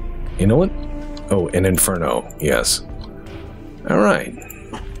know what? Oh, an Inferno. Yes. Alright.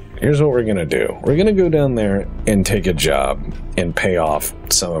 Here's what we're going to do. We're going to go down there and take a job and pay off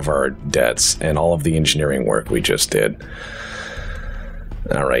some of our debts and all of the engineering work we just did.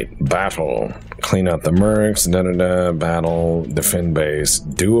 Alright, battle. Clean out the mercs, battle, defend base,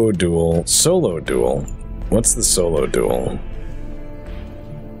 duo duel, solo duel. What's the solo duel?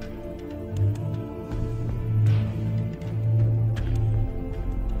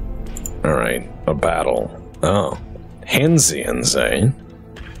 Alright, a battle. Oh. Hanseans, eh?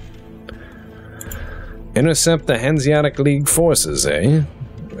 Intercept the Hanseatic League forces, eh?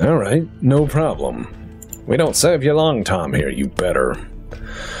 Alright, no problem. We don't serve you long, Tom, here, you better.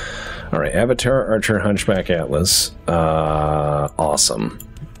 Alright, Avatar, Archer, Hunchback, Atlas. Awesome.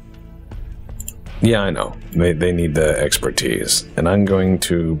 Yeah, I know. They need the expertise. And I'm going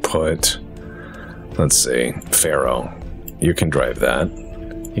to put... Let's see. Pharaoh. You can drive that.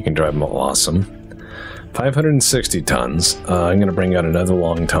 You can drive them awesome. 560 tons. I'm going to bring out another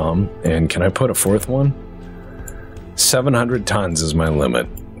Long Tom. And can I put a fourth one? 700 tons is my limit.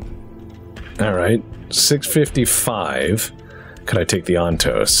 Alright. 655. Could I take the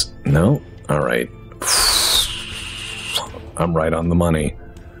Ontos? No? Alright. I'm right on the money.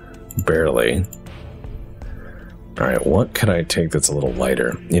 Barely. Alright, what could I take that's a little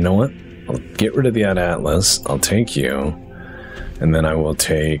lighter? You know what? I'll get rid of the Atlas. I'll take you. And then I will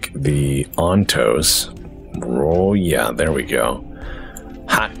take the Ontos. Oh, yeah, there we go.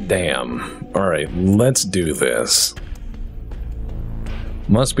 Hot damn. Alright, let's do this.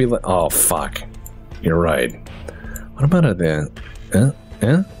 Must be... Oh, fuck. You're right. What about the...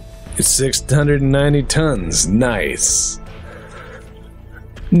 It's 690 tons. Nice.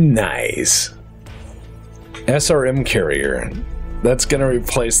 Nice. SRM carrier. That's gonna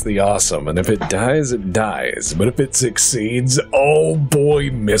replace the awesome, and if it dies, it dies. But if it succeeds, oh boy,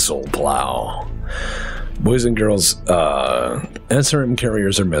 missile plow. Boys and girls, SRM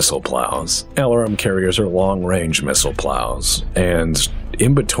carriers are missile plows. LRM carriers are long-range missile plows. And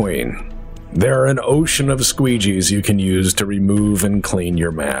in between, there are an ocean of squeegees you can use to remove and clean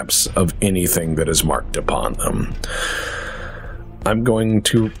your maps of anything that is marked upon them. I'm going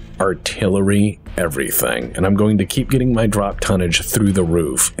to artillery everything, and I'm going to keep getting my drop tonnage through the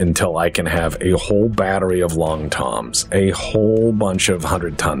roof until I can have a whole battery of Long Toms, a whole bunch of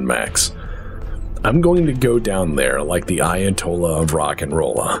 100-ton mechs. I'm going to go down there like the Ayatollah of rock and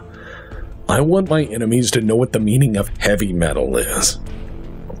rolla. I want my enemies to know what the meaning of heavy metal is.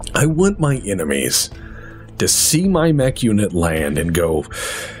 I want my enemies to see my mech unit land and go,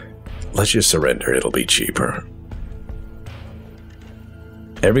 let's just surrender, it'll be cheaper.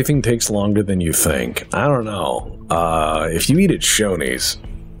 Everything takes longer than you think. I don't know. If you eat at Shoney's,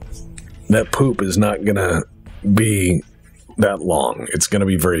 that poop is not gonna be that long. It's gonna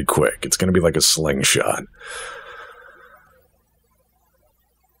be very quick. It's gonna be like a slingshot.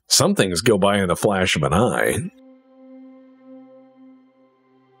 Some things go by in the flash of an eye.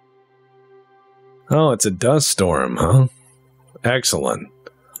 Oh, it's a dust storm, huh? Excellent.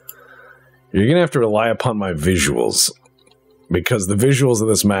 You're gonna have to rely upon my visuals, because the visuals of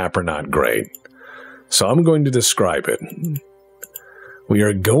this map are not great. So I'm going to describe it. We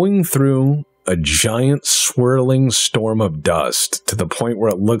are going through a giant swirling storm of dust to the point where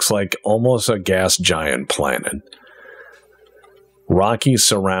it looks like almost a gas giant planet. Rocky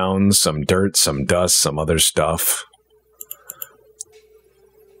surrounds, some dirt, some dust, some other stuff.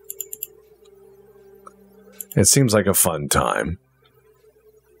 It seems like a fun time.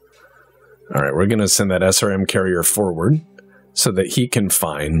 Alright, we're going to send that SRM carrier forward so that he can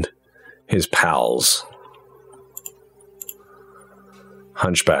find his pals.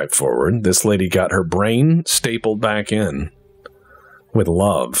 Hunchback forward. This lady got her brain stapled back in with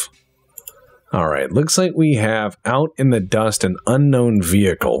love. Alright, looks like we have out in the dust an unknown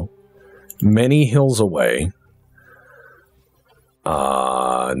vehicle many hills away.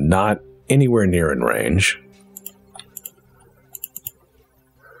 Not anywhere near in range.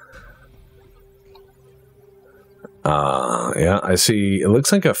 Yeah, I see. It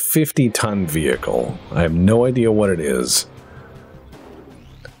looks like a 50-ton vehicle. I have no idea what it is.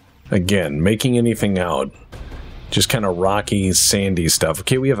 Again, making anything out. Just kind of rocky, sandy stuff.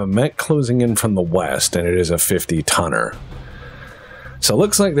 Okay, we have a mech closing in from the west, and it is a 50-tonner. So it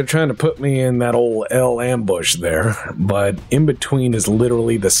looks like they're trying to put me in that old L ambush there, but in between is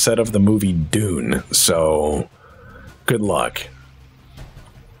literally the set of the movie Dune, so good luck.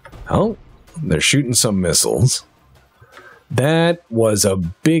 Oh, they're shooting some missiles. That was a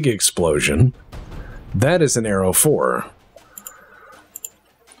big explosion. That is an Arrow 4.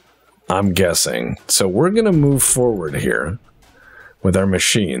 I'm guessing. So we're going to move forward here with our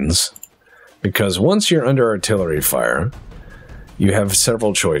machines, because once you're under artillery fire, you have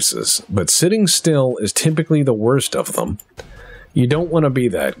several choices, but sitting still is typically the worst of them. You don't want to be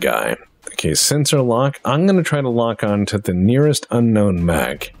that guy. Okay, sensor lock. I'm going to try to lock on to the nearest unknown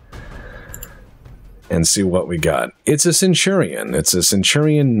mech and see what we got. It's a Centurion. It's a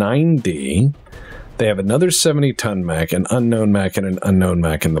Centurion 9D. They have another 70-ton mech, an unknown mech, and an unknown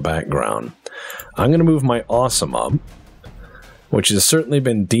mech in the background. I'm going to move my Awesome up. which has certainly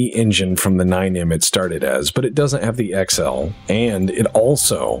been de-engined from the 9M it started as, but it doesn't have the XL, and it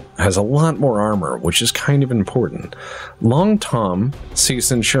also has a lot more armor, which is kind of important. Long Tom C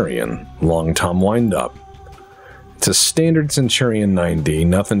Centurion, Long Tom Wind Up. It's a standard Centurion 9D,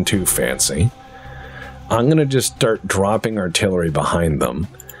 nothing too fancy. I'm going to just start dropping artillery behind them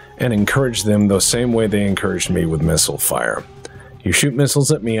and encourage them the same way they encouraged me with missile fire. You shoot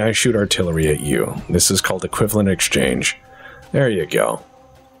missiles at me, I shoot artillery at you. This is called equivalent exchange. There you go.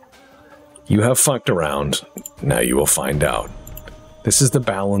 You have fucked around. Now you will find out. This is the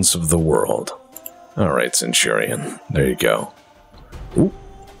balance of the world. Alright, Centurion. There you go. Ooh.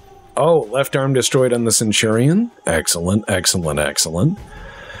 Oh, left arm destroyed on the Centurion. Excellent, excellent, excellent.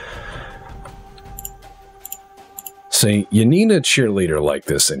 See, you need a cheerleader like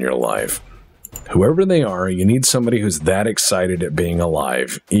this in your life. Whoever they are, you need somebody who's that excited at being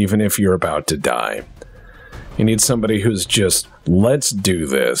alive, even if you're about to die. You need somebody who's just, let's do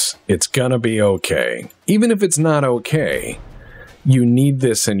this. It's gonna be okay. Even if it's not okay, you need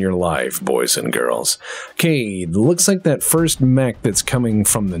this in your life, boys and girls. Okay, looks like that first mech that's coming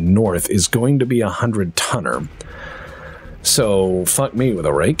from the north is going to be a 100-tonner. So, fuck me with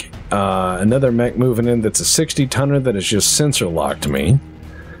a rake. Another mech moving in that's a 60-tonner that has just sensor-locked me.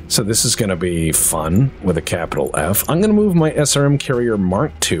 So this is going to be fun with a capital F. I'm going to move my SRM Carrier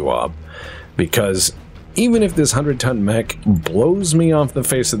Mark II up, because even if this 100-ton mech blows me off the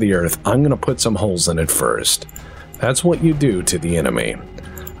face of the earth, I'm going to put some holes in it first. That's what you do to the enemy.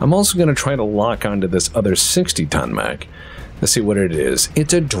 I'm also going to try to lock onto this other 60-ton mech to see what it is.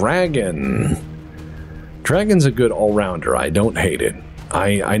 It's a dragon. Dragon's a good all-rounder. I don't hate it.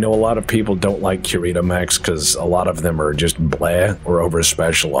 I know a lot of people don't like Kurita mechs because a lot of them are just bleh or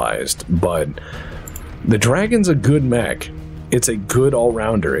over-specialized, but the Dragon's a good mech. It's a good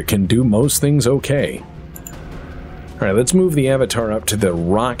all-rounder. It can do most things okay. Alright, let's move the Avatar up to the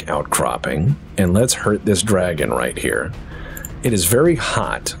rock outcropping, and let's hurt this Dragon right here. It is very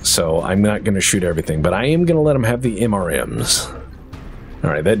hot, so I'm not going to shoot everything, but I am going to let him have the MRMs.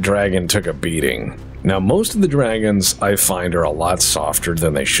 Alright, that Dragon took a beating. Now, most of the dragons I find are a lot softer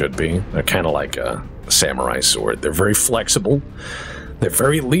than they should be. They're kind of like a samurai sword. They're very flexible. They're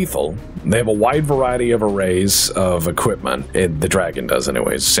very lethal. They have a wide variety of arrays of equipment. The dragon does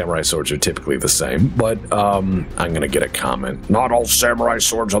anyways. Samurai swords are typically the same, but I'm going to get a comment. Not all samurai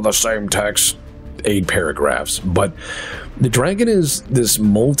swords are the same text. 8 paragraphs. But the dragon is this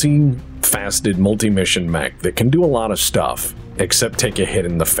multi-faceted, multi-mission mech that can do a lot of stuff, except take a hit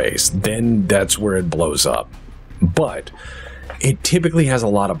in the face. Then that's where it blows up. But it typically has a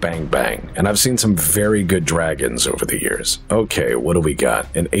lot of bang-bang, and I've seen some very good dragons over the years. Okay, what do we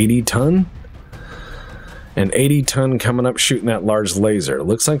got? An 80-ton? An 80-ton coming up shooting that large laser.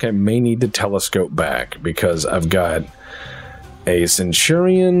 Looks like I may need to telescope back, because I've got a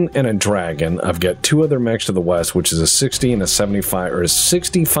Centurion and a Dragon. I've got 2 other mechs to the west, which is a 60 and a 75, or a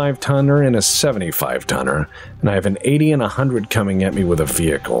 65-tonner and a 75-tonner. And I have an 80 and a 100 coming at me with a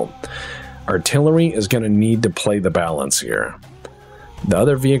vehicle. Artillery is going to need to play the balance here. The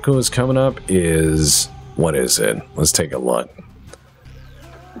other vehicle is coming up is... what is it? Let's take a look.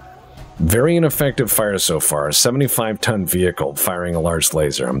 Very ineffective fire so far. 75-ton vehicle firing a large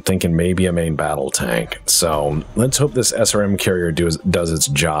laser. I'm thinking maybe a main battle tank. So let's hope this SRM carrier does its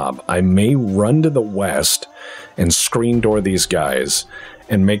job. I may run to the west and screen door these guys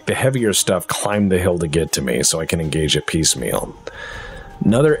and make the heavier stuff climb the hill to get to me so I can engage it piecemeal.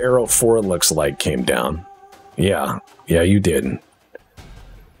 Another Arrow 4 looks like came down. Yeah, you did.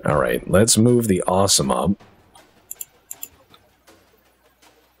 Alright, let's move the Awesome up.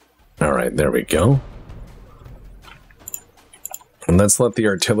 Alright, there we go. And let's let the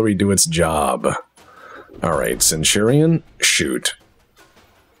artillery do its job. Alright, Centurion, shoot.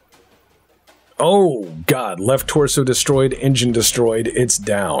 Oh, God, left torso destroyed, engine destroyed, it's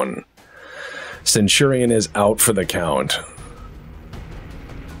down. Centurion is out for the count.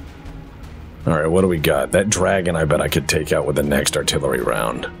 Alright, what do we got? That Dragon I bet I could take out with the next artillery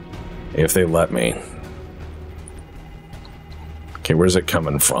round. If they let me. Okay, where's it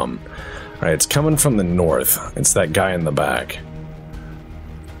coming from? Alright, it's coming from the north. It's that guy in the back.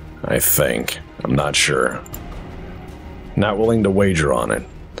 I think. I'm not sure. Not willing to wager on it.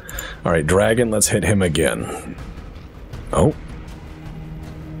 Alright, Dragon, let's hit him again. Oh.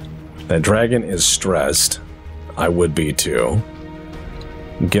 That Dragon is stressed. I would be too.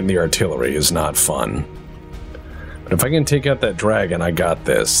 Getting the artillery is not fun. But if I can take out that Dragon, I got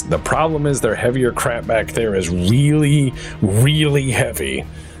this. The problem is their heavier crap back there is really, really heavy.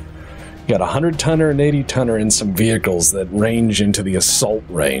 Got a 100-tonner, an 80-tonner, and some vehicles that range into the assault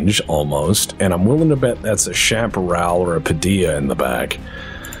range, almost. And I'm willing to bet that's a Chaparral or a Padilla in the back,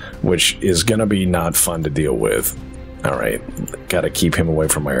 which is going to be not fun to deal with. All right, got to keep him away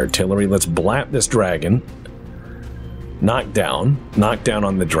from my artillery. Let's blap this dragon. Knock down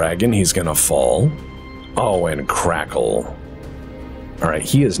on the dragon. He's going to fall. Oh, and crackle. All right,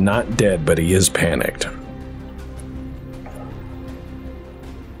 he is not dead, but he is panicked.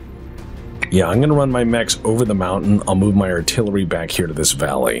 Yeah, I'm going to run my mechs over the mountain. I'll move my artillery back here to this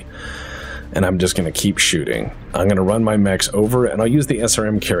valley. And I'm just going to keep shooting. I'm going to run my mechs over, and I'll use the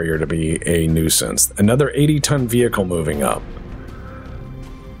SRM carrier to be a nuisance. Another 80-ton vehicle moving up.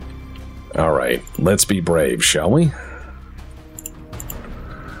 All right, let's be brave, shall we?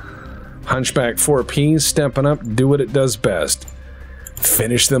 Hunchback 4P, stepping up, do what it does best.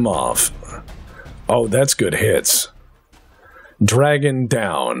 Finish them off. Oh, that's good hits. Dragon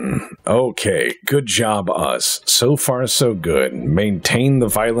down. Okay, good job, us. So far, so good. Maintain the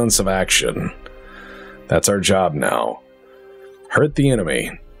violence of action. That's our job now. Hurt the enemy.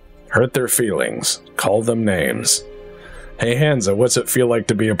 Hurt their feelings. Call them names. Hey, Hansa, what's it feel like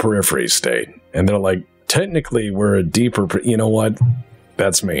to be a periphery state? And they're like, technically, we're a deeper... You know what?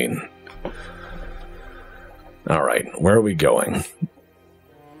 That's mean. All right, where are we going?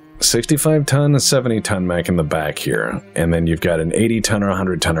 65-ton, a 70-ton mech in the back here. And then you've got an 80-ton or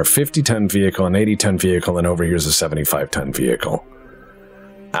 100-ton or 50-ton vehicle, an 80-ton vehicle, and over here's a 75-ton vehicle.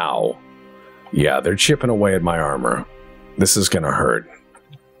 Ow. Yeah, they're chipping away at my armor. This is going to hurt.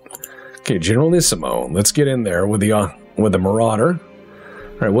 Okay, Generalissimo. Let's get in there with the Marauder.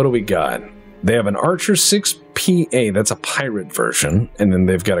 All right, what do we got? They have an Archer 6PA. That's a pirate version. And then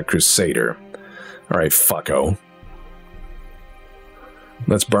they've got a Crusader. All right, fucko.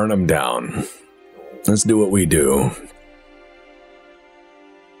 Let's burn them down. Let's do what we do.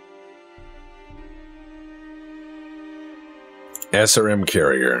 SRM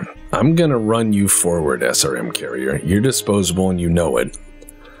carrier. I'm gonna run you forward, SRM carrier. You're disposable and you know it.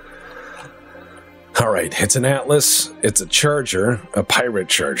 Alright, it's an Atlas. It's a Charger. A pirate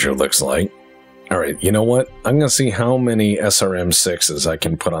Charger, looks like. Alright, you know what? I'm gonna see how many SRM 6s I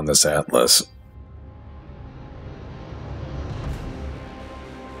can put on this Atlas.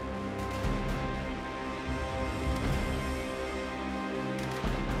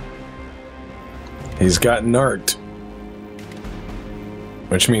 He's got narked.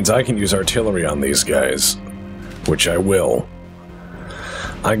 Which means I can use artillery on these guys. Which I will.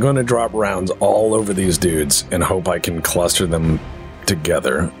 I'm going to drop rounds all over these dudes and hope I can cluster them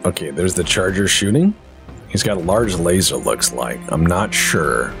together. Okay, there's the Charger shooting. He's got a large laser, looks like. I'm not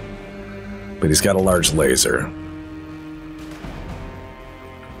sure. But he's got a large laser.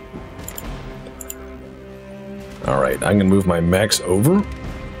 Alright, I'm going to move my mechs over.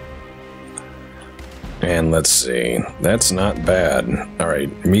 And let's see. That's not bad.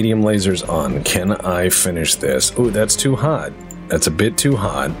 Alright, medium lasers on. Can I finish this? Ooh, that's too hot. That's a bit too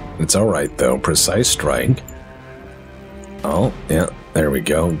hot. It's alright, though. Precise strike. Oh, yeah. There we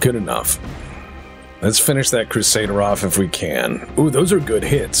go. Good enough. Let's finish that Crusader off if we can. Ooh, those are good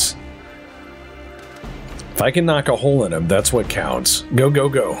hits. If I can knock a hole in him, that's what counts. Go, go,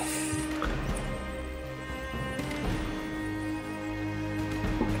 go.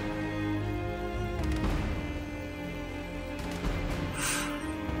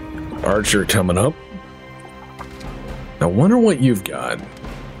 Archer coming up. I wonder what you've got.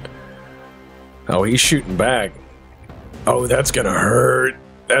 Oh, he's shooting back. Oh, that's gonna hurt.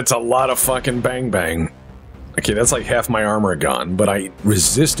 That's a lot of fucking bang bang. Okay, that's like half my armor gone, but I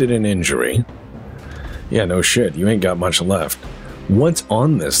resisted an injury. Yeah, no shit, you ain't got much left. What's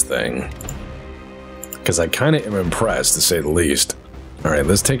on this thing? Because I kind of am impressed, to say the least. Alright,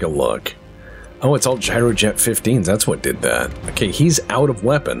 let's take a look. Oh, it's all Gyrojet 15s. That's what did that. Okay, he's out of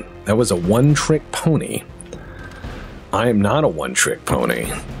weapon. That was a one-trick pony. I am not a one-trick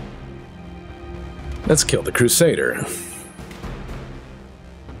pony. Let's kill the Crusader.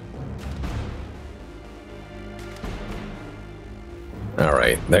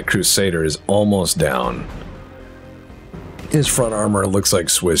 Alright, that Crusader is almost down. His front armor looks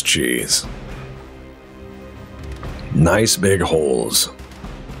like Swiss cheese. Nice big holes.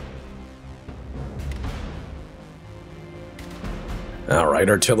 Alright,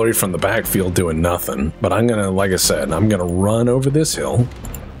 artillery from the backfield doing nothing. But I'm gonna, like I said, I'm gonna run over this hill,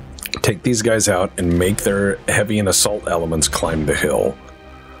 take these guys out, and make their heavy and assault elements climb the hill.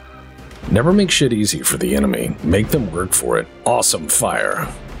 Never make shit easy for the enemy. Make them work for it. Awesome fire.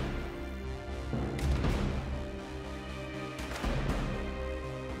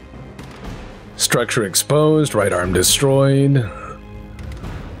 Structure exposed, right arm destroyed.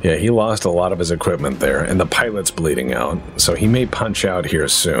 Yeah, he lost a lot of his equipment there, and the pilot's bleeding out, so he may punch out here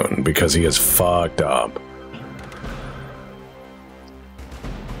soon because he is fucked up.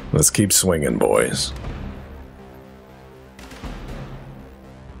 Let's keep swinging, boys.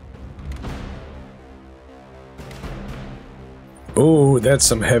 Ooh, that's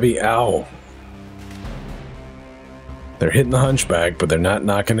some heavy ow. They're hitting the Hunchback, but they're not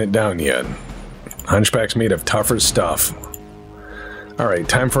knocking it down yet. Hunchback's made of tougher stuff. Alright,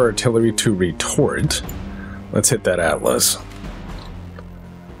 time for artillery to retort. Let's hit that Atlas.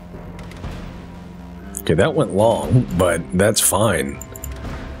 Okay, that went long, but that's fine.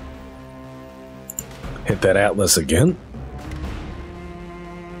 Hit that Atlas again.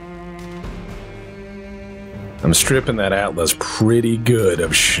 I'm stripping that Atlas pretty good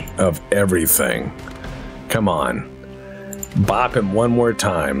of everything. Come on. Bop him one more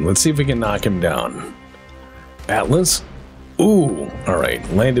time. Let's see if we can knock him down. Atlas? Ooh, alright,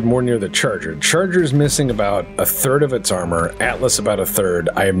 landed more near the Charger. Charger's missing about a third of its armor, Atlas about a third.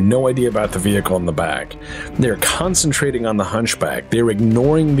 I have no idea about the vehicle in the back. They're concentrating on the Hunchback. They're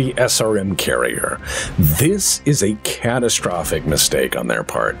ignoring the SRM carrier. This is a catastrophic mistake on their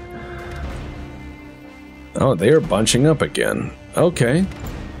part. Oh, they are bunching up again. Okay.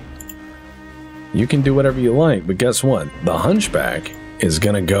 You can do whatever you like, but guess what? The Hunchback is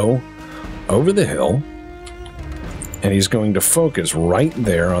going to go over the hill, and he's going to focus right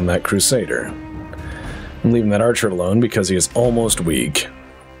there on that Crusader. I'm leaving that Archer alone because he is almost weak.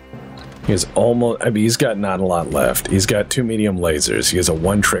 He is almost... I mean, he's got not a lot left. He's got 2 medium lasers. He has a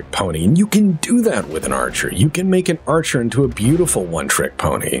one-trick pony, and you can do that with an Archer. You can make an Archer into a beautiful one-trick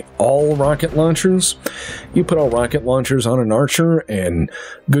pony. All rocket launchers? You put all rocket launchers on an Archer, and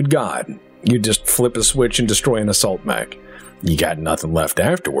good God, you just flip a switch and destroy an assault mech. You got nothing left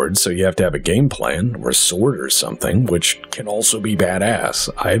afterwards, so you have to have a game plan or a sword or something, which can also be badass.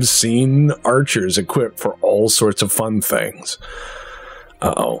 I've seen Archers equipped for all sorts of fun things.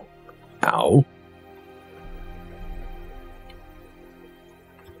 Uh-oh. Ow.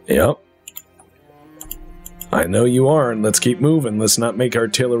 Yep. I know you are, and let's keep moving. Let's not make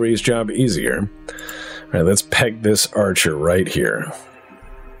artillery's job easier. Alright, let's peg this Archer right here.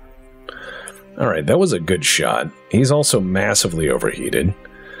 Alright, that was a good shot. He's also massively overheated,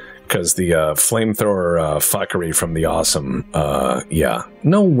 because the flamethrower fuckery from the Awesome, yeah.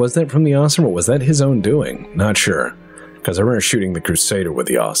 No, was that from the Awesome, or was that his own doing? Not sure, because I remember shooting the Crusader with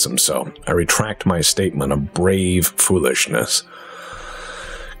the Awesome, so I retract my statement of brave foolishness.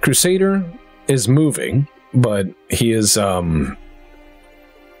 Crusader is moving, but he is, okay,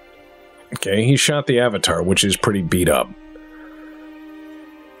 he shot the Avatar, which is pretty beat up.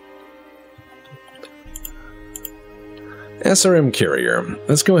 SRM carrier.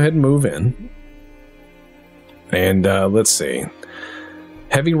 Let's go ahead and move in. And let's see.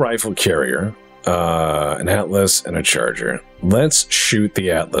 Heavy rifle carrier, an Atlas, and a Charger. Let's shoot the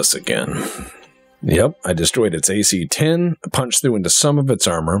Atlas again. Yep, I destroyed its AC-10, punched through into some of its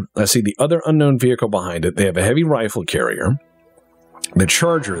armor. I see the other unknown vehicle behind it. They have a heavy rifle carrier, the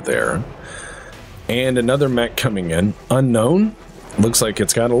Charger there, and another mech coming in. Unknown? Looks like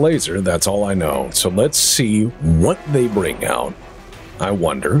it's got a laser, that's all I know. So let's see what they bring out. I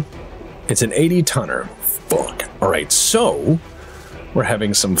wonder. It's an 80-tonner. Fuck. Alright, so we're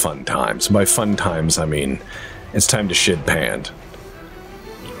having some fun times. By fun times, I mean it's time to shit pant.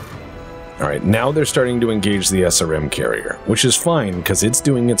 Alright, now they're starting to engage the SRM carrier, which is fine because it's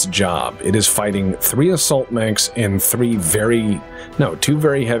doing its job. It is fighting 3 assault mechs and 2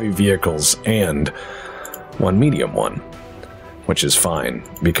 very heavy vehicles and 1 medium one. Which is fine,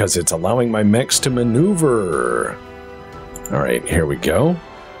 because it's allowing my mechs to maneuver. Alright, here we go.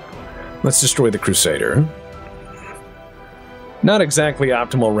 Let's destroy the Crusader. Not exactly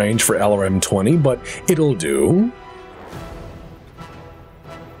optimal range for LRM-20, but it'll do.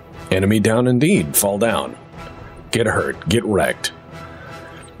 Enemy down indeed. Fall down. Get hurt. Get wrecked.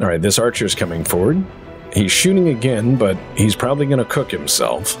 Alright, this Archer's coming forward. He's shooting again, but he's probably going to cook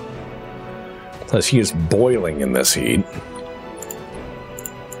himself. Plus, he is boiling in this heat.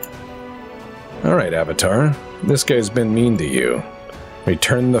 Alright, Avatar. This guy's been mean to you.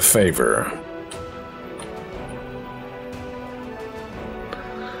 Return the favor.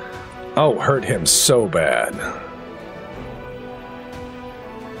 Oh, hurt him so bad.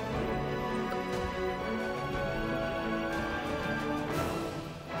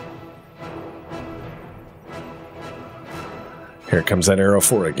 Here comes that Arrow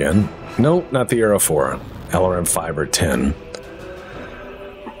 4 again. No, not the Arrow 4. LRM 5 or 10.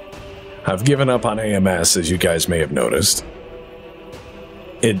 I've given up on AMS, as you guys may have noticed.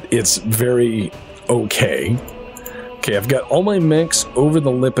 It's very okay, Okay, I've got all my mechs over the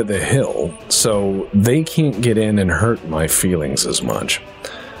lip of the hill, so they can't get in and hurt my feelings as much.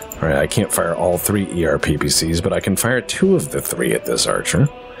 Alright, I can't fire all 3 ERPPCs, but I can fire 2 of the 3 at this archer.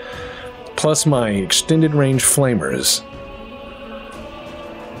 Plus my extended range flamers.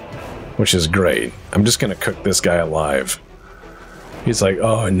 Which is great. I'm just gonna cook this guy alive. He's like,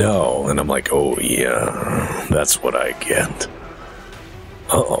 oh no. And I'm like, oh yeah, that's what I get.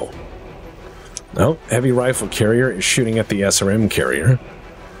 Uh-oh. Oh, heavy rifle carrier is shooting at the SRM carrier.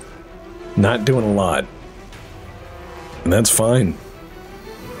 Not doing a lot. And that's fine.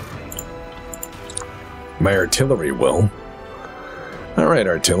 My artillery will. Alright,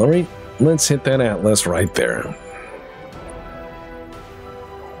 artillery. Let's hit that Atlas right there.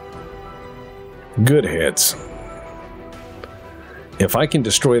 Good hits. If I can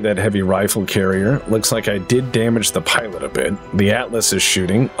destroy that heavy rifle carrier, looks like I did damage the pilot a bit. The Atlas is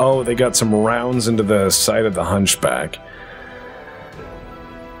shooting. Oh, they got some rounds into the side of the Hunchback.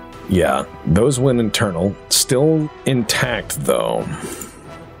 Yeah, those went internal. Still intact, though.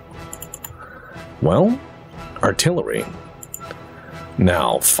 Well, artillery.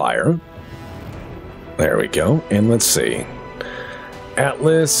 Now, fire. There we go. And let's see.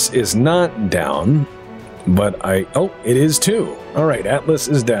 Atlas is not down. But oh, it is too. Alright, Atlas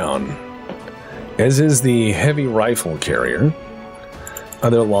is down. As is the heavy rifle carrier.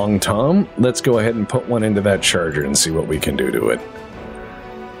 Other Long Tom, let's go ahead and put one into that charger and see what we can do to it.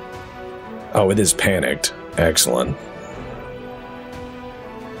 Oh, it is panicked. Excellent.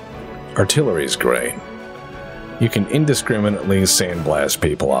 Artillery's great. You can indiscriminately sandblast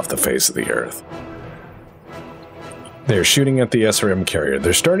people off the face of the earth. They're shooting at the SRM carrier.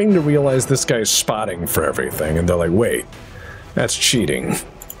 They're starting to realize this guy's spotting for everything, and they're like, wait, that's cheating.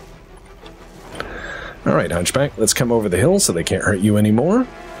 Alright, Hunchback, let's come over the hill so they can't hurt you anymore.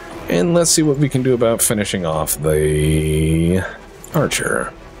 And let's see what we can do about finishing off the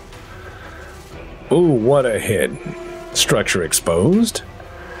archer. Ooh, what a hit. Structure exposed.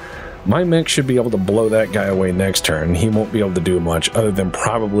 My mech should be able to blow that guy away next turn. He won't be able to do much other than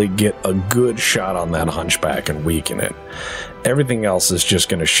probably get a good shot on that Hunchback and weaken it. Everything else is just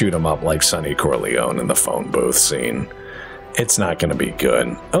going to shoot him up like Sonny Corleone in the phone booth scene. It's not going to be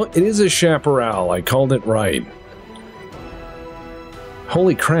good. Oh, it is a Chaparral. I called it right.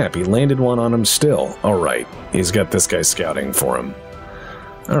 Holy crap, he landed one on him still. Alright, he's got this guy scouting for him.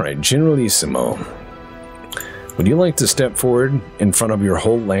 Alright, Generalissimo. Would you like to step forward in front of your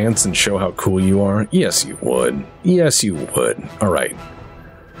whole lance and show how cool you are? Yes, you would. Yes, you would. Alright.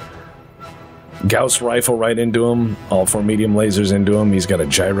 Gauss rifle right into him. All 4 medium lasers into him. He's got a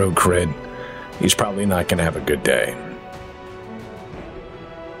gyro crit. He's probably not going to have a good day.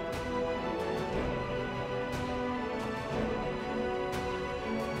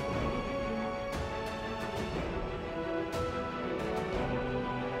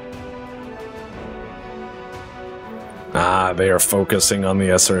 Ah, they are focusing on the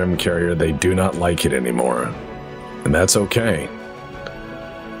SRM carrier. They do not like it anymore. And that's okay.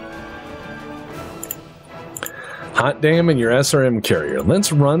 Hot damn and your SRM carrier.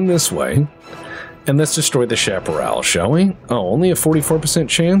 Let's run this way. And let's destroy the Chaparral, shall we? Oh, only a 44%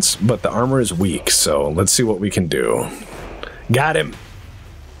 chance, but the armor is weak, so let's see what we can do. Got him!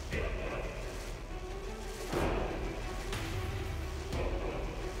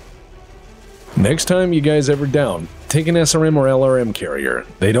 Next time you guys ever down, take an SRM or LRM carrier.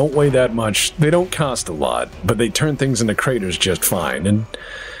 They don't weigh that much, they don't cost a lot, but they turn things into craters just fine, and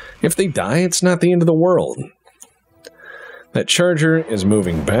if they die, it's not the end of the world. That charger is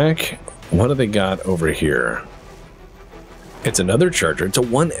moving back. What do they got over here? It's another charger. It's a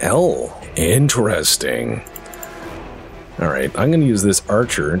 1L. Interesting. Alright, I'm going to use this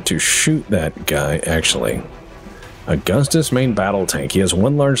archer to shoot that guy, actually. Augustus main battle tank. He has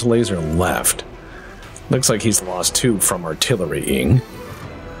 1 large laser left. Looks like he's lost 2 from artillerying.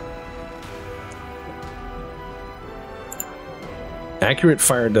 Accurate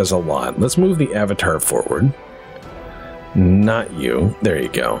fire does a lot. Let's move the avatar forward. Not you. There you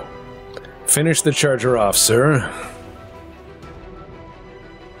go. Finish the charger off, sir.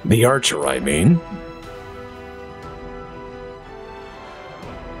 The archer, I mean.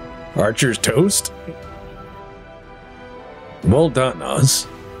 Archer's toast? Well done, us.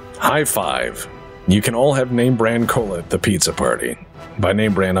 High five. You can all have name brand cola at the pizza party. By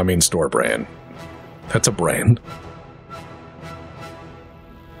name brand, I mean store brand. That's a brand.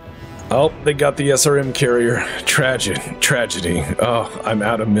 Oh, they got the SRM carrier. Tragedy. Oh, I'm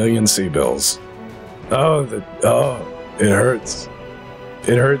out 1,000,000 C-bills. Oh, it hurts.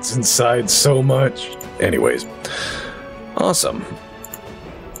 It hurts inside so much. Anyways, awesome.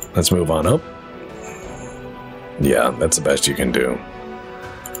 Let's move on up. Yeah, that's the best you can do.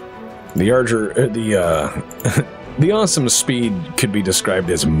 The the awesome speed could be described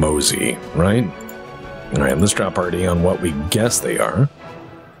as mosey, right? All right, let's drop RD on what we guess they are.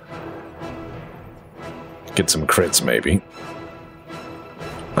 Get some crits, maybe.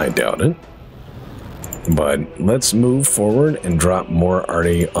 I doubt it. But let's move forward and drop more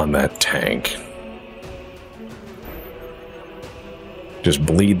RD on that tank. Just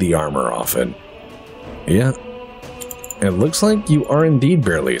bleed the armor off it. Yeah. It looks like you are indeed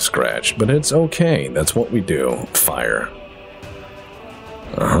barely scratched, but it's okay. That's what we do. Fire.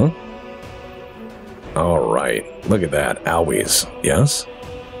 Uh-huh. Alright. Look at that. Owies. Yes?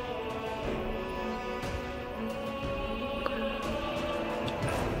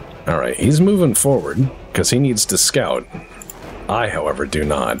 Alright, he's moving forward, because he needs to scout. I, however, do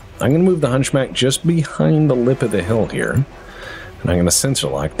not. I'm going to move the Hunchback just behind the lip of the hill here. And I'm going to sensor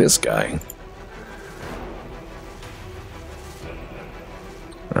lock this guy.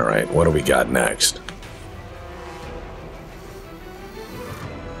 Alright, what do we got next?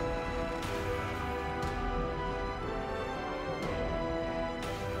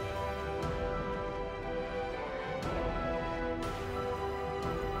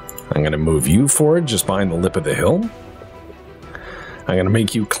 I'm going to move you forward just behind the lip of the hill. I'm going to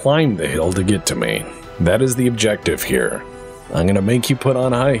make you climb the hill to get to me. That is the objective here. I'm going to make you put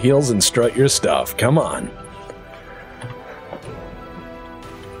on high heels and strut your stuff. Come on.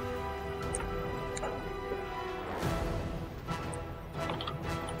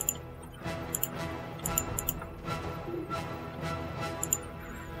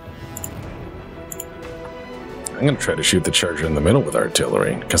 I'm going to try to shoot the charger in the middle with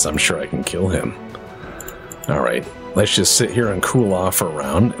artillery, because I'm sure I can kill him. Alright, let's just sit here and cool off for a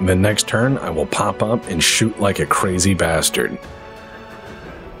round, and then next turn I will pop up and shoot like a crazy bastard.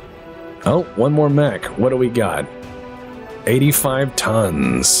 Oh, one more mech. What do we got? 85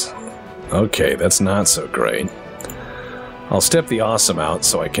 tons. Okay, that's not so great. I'll step the awesome out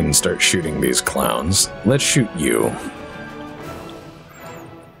so I can start shooting these clowns. Let's shoot you.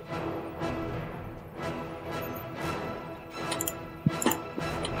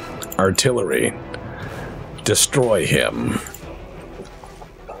 Artillery. Destroy him.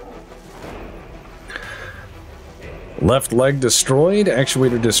 Left leg destroyed,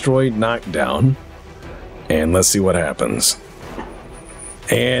 actuator destroyed, knocked down. And let's see what happens.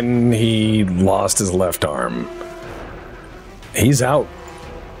 And he lost his left arm. He's out.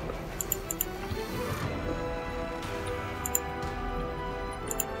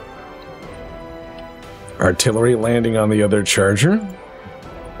 Artillery landing on the other charger.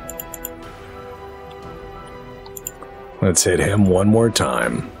 Let's hit him one more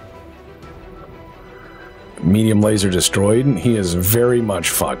time. Medium laser destroyed. He is very much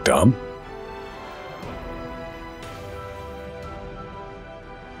fucked up.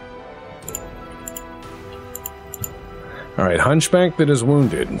 Alright, Hunchback that is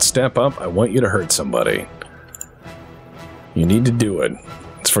wounded. Step up. I want you to hurt somebody. You need to do it.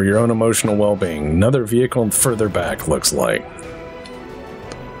 It's for your own emotional well-being. Another vehicle further back, looks like.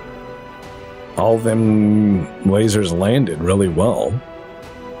 All them lasers landed really well.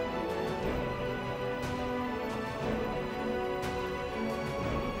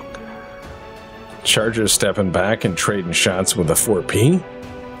 Charger's stepping back and trading shots with the 4P.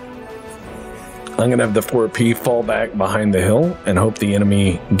 I'm going to have the 4P fall back behind the hill and hope the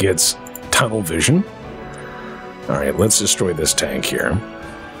enemy gets tunnel vision. Alright, let's destroy this tank here.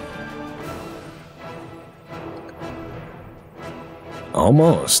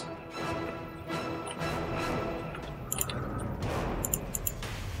 Almost.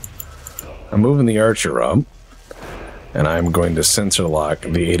 I'm moving the Archer up, and I'm going to sensor lock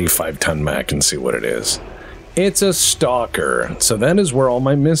the 85-ton mech and see what it is. It's a Stalker, so that is where all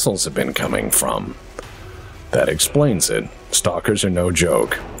my missiles have been coming from. That explains it. Stalkers are no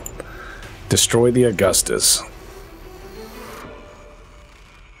joke. Destroy the Augustus.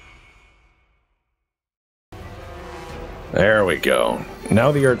 There we go.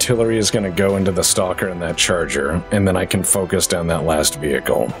 Now the artillery is going to go into the Stalker and that Charger, and then I can focus down that last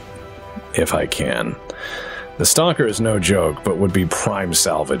vehicle. If I can. The Stalker is no joke, but would be prime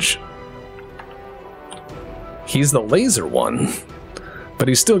salvage. He's the laser one, but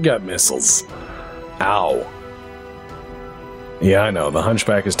he's still got missiles. Ow. Yeah, I know, the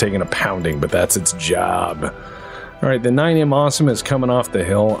Hunchback is taking a pounding, but that's its job. Alright, the 9M Awesome is coming off the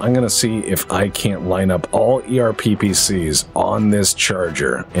hill. I'm going to see if I can't line up all ERPPCs on this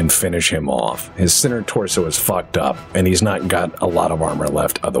Charger and finish him off. His center torso is fucked up, and he's not got a lot of armor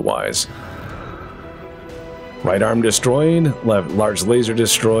left otherwise. Right arm destroyed, left large laser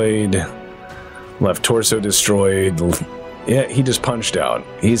destroyed, Left torso destroyed. Yeah, he just punched out.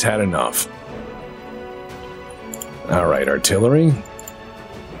 He's had enough. Alright, artillery.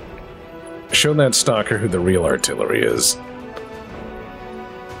 Show that stalker who the real artillery is.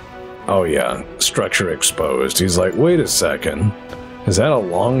 Oh yeah, structure exposed. He's like, wait a second. Is that a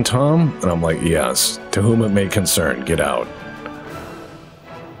long tom? And I'm like, yes. To whom it may concern, get out.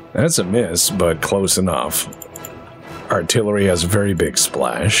 That's a miss, but close enough. Artillery has a very big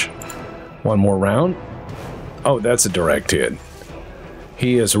splash. One more round. Oh, that's a direct hit.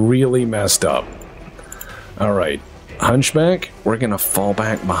 He is really messed up. Alright, Hunchback, we're gonna fall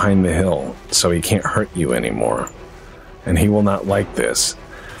back behind the hill so he can't hurt you anymore. And he will not like this.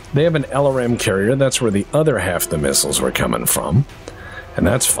 They have an LRM carrier, that's where the other half the missiles were coming from. And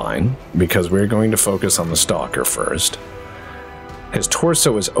that's fine, because we're going to focus on the Stalker first. His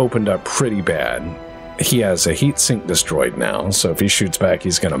torso is opened up pretty bad. He has a heat sink destroyed now, so if he shoots back,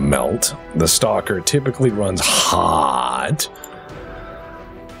 he's going to melt. The Stalker typically runs hot.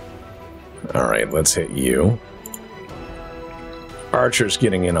 Alright, let's hit you. Archer's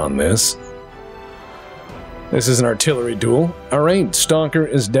getting in on this. This is an artillery duel. Alright, Stalker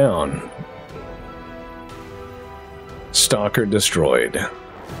is down. Stalker destroyed.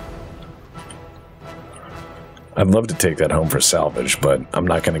 I'd love to take that home for salvage, but I'm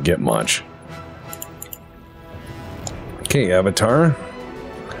not going to get much. Okay, Avatar.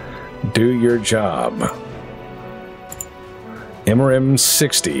 Do your job. MRM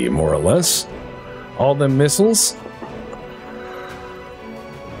 60, more or less. All them missiles.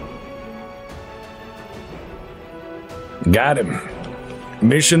 Got him.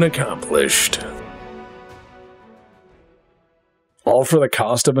 Mission accomplished. All for the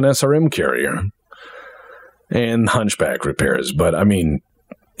cost of an SRM carrier. And Hunchback repairs, but I mean,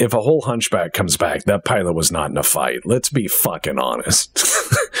 if a whole Hunchback comes back, that pilot was not in a fight. Let's be fucking honest.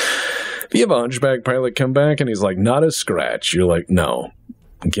 If you have a Hunchback pilot come back and he's like, not a scratch, you're like, no,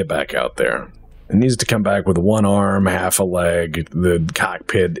 get back out there. It needs to come back with one arm, half a leg. The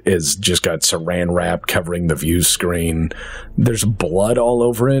cockpit is just got saran wrap covering the view screen. There's blood all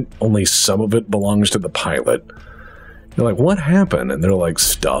over it. Only some of it belongs to the pilot. You're like, what happened? And they're like,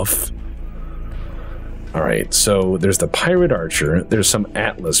 stuff. Alright, so there's the Pirate Archer. There's some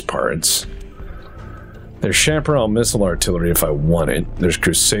Atlas parts. There's Chaparral Missile Artillery if I want it. There's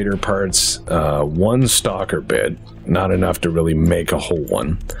Crusader parts. One Stalker bit. Not enough to really make a whole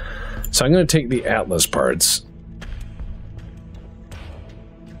one. So I'm going to take the Atlas parts.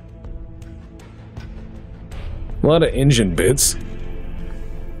 A lot of engine bits.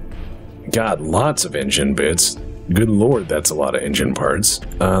 God, lots of engine bits. Good lord, that's a lot of engine parts.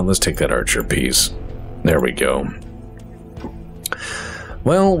 Let's take that Archer piece. There we go.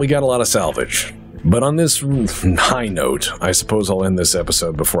 Well, we got a lot of salvage. But on this high note, I suppose I'll end this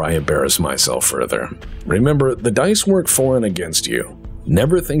episode before I embarrass myself further. Remember, the dice work for and against you.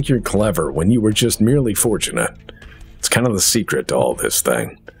 Never think you're clever when you were just merely fortunate. It's kind of the secret to all this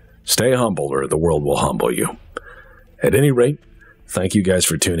thing. Stay humble or the world will humble you. At any rate, thank you guys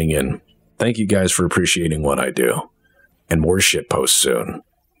for tuning in. Thank you guys for appreciating what I do. And more shitposts soon.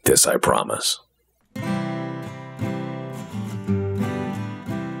 This I promise.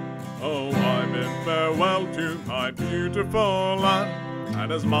 Farewell to my beautiful land,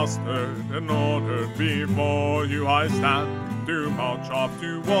 and as mustered and ordered before you I stand, to march off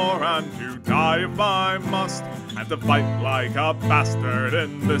to war and to die if I must, and to fight like a bastard,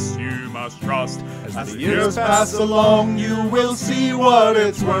 in this you must trust. As the years pass along, you will see what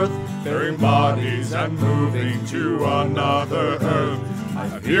it's worth, bearing bodies and moving to another earth.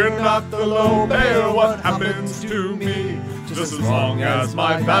 I fear not the low bear what happens to me, just as long as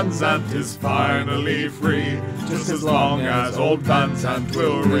my Van Zandt is finally free, just as long as old Van Zandt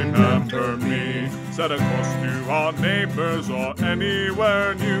will remember me. Set a course to our neighbors or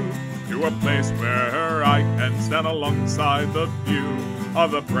anywhere new, to a place where I can stand alongside the few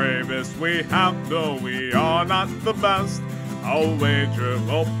of the bravest we have, though we are not the best. I'll wager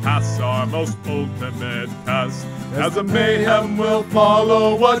we'll pass our most ultimate test, as the mayhem will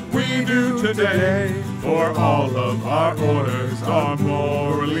follow what we do today, for all of our orders are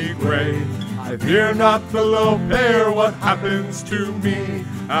morally great. I fear not the low bear what happens to me,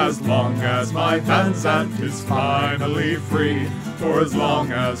 as long as my Van Zandt is finally free, for as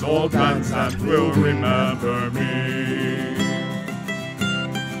long as old Van Zandt will remember me.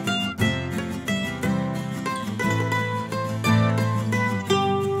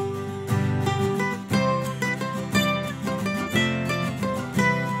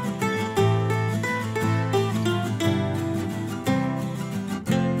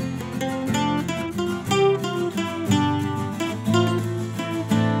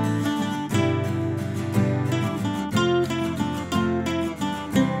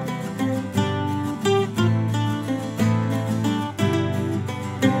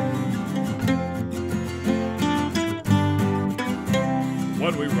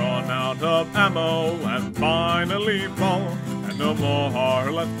 out of ammo and finally fall, and no more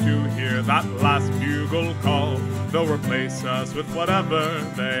are left to hear that last bugle call. They'll replace us with whatever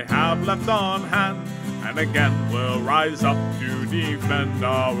they have left on hand, and again we'll rise up to defend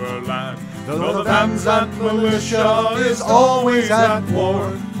our land. Though the Van Zandt militia is always at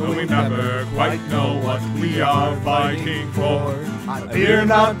war, though we never quite know what we are fighting for, I fear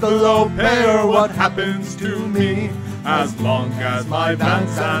not the low pay or what happens to me, as long as my Van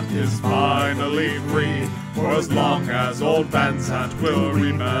Zandt is finally free, for as long as old Van Zandt will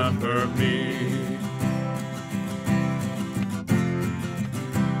remember me.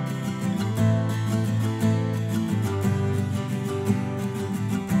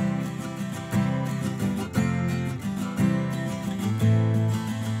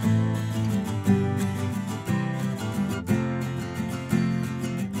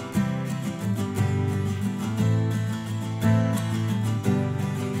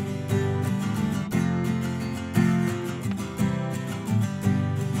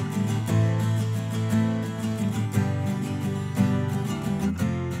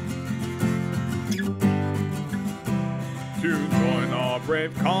 To join our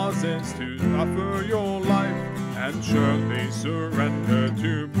brave causes, to offer your life, and surely surrender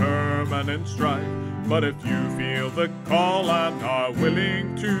to permanent strife. But if you feel the call and are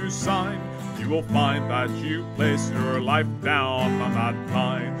willing to sign, you will find that you place your life down on that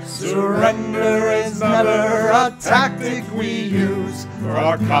line. Surrender is never a tactic we use, for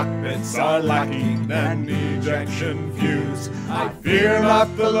our cockpits are lacking an ejection fuse. I fear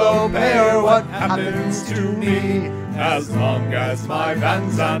not the low pay or what happens to me, as long as my Van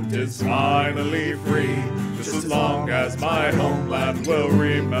Zandt is finally free, just as long as my homeland will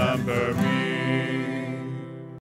remember me.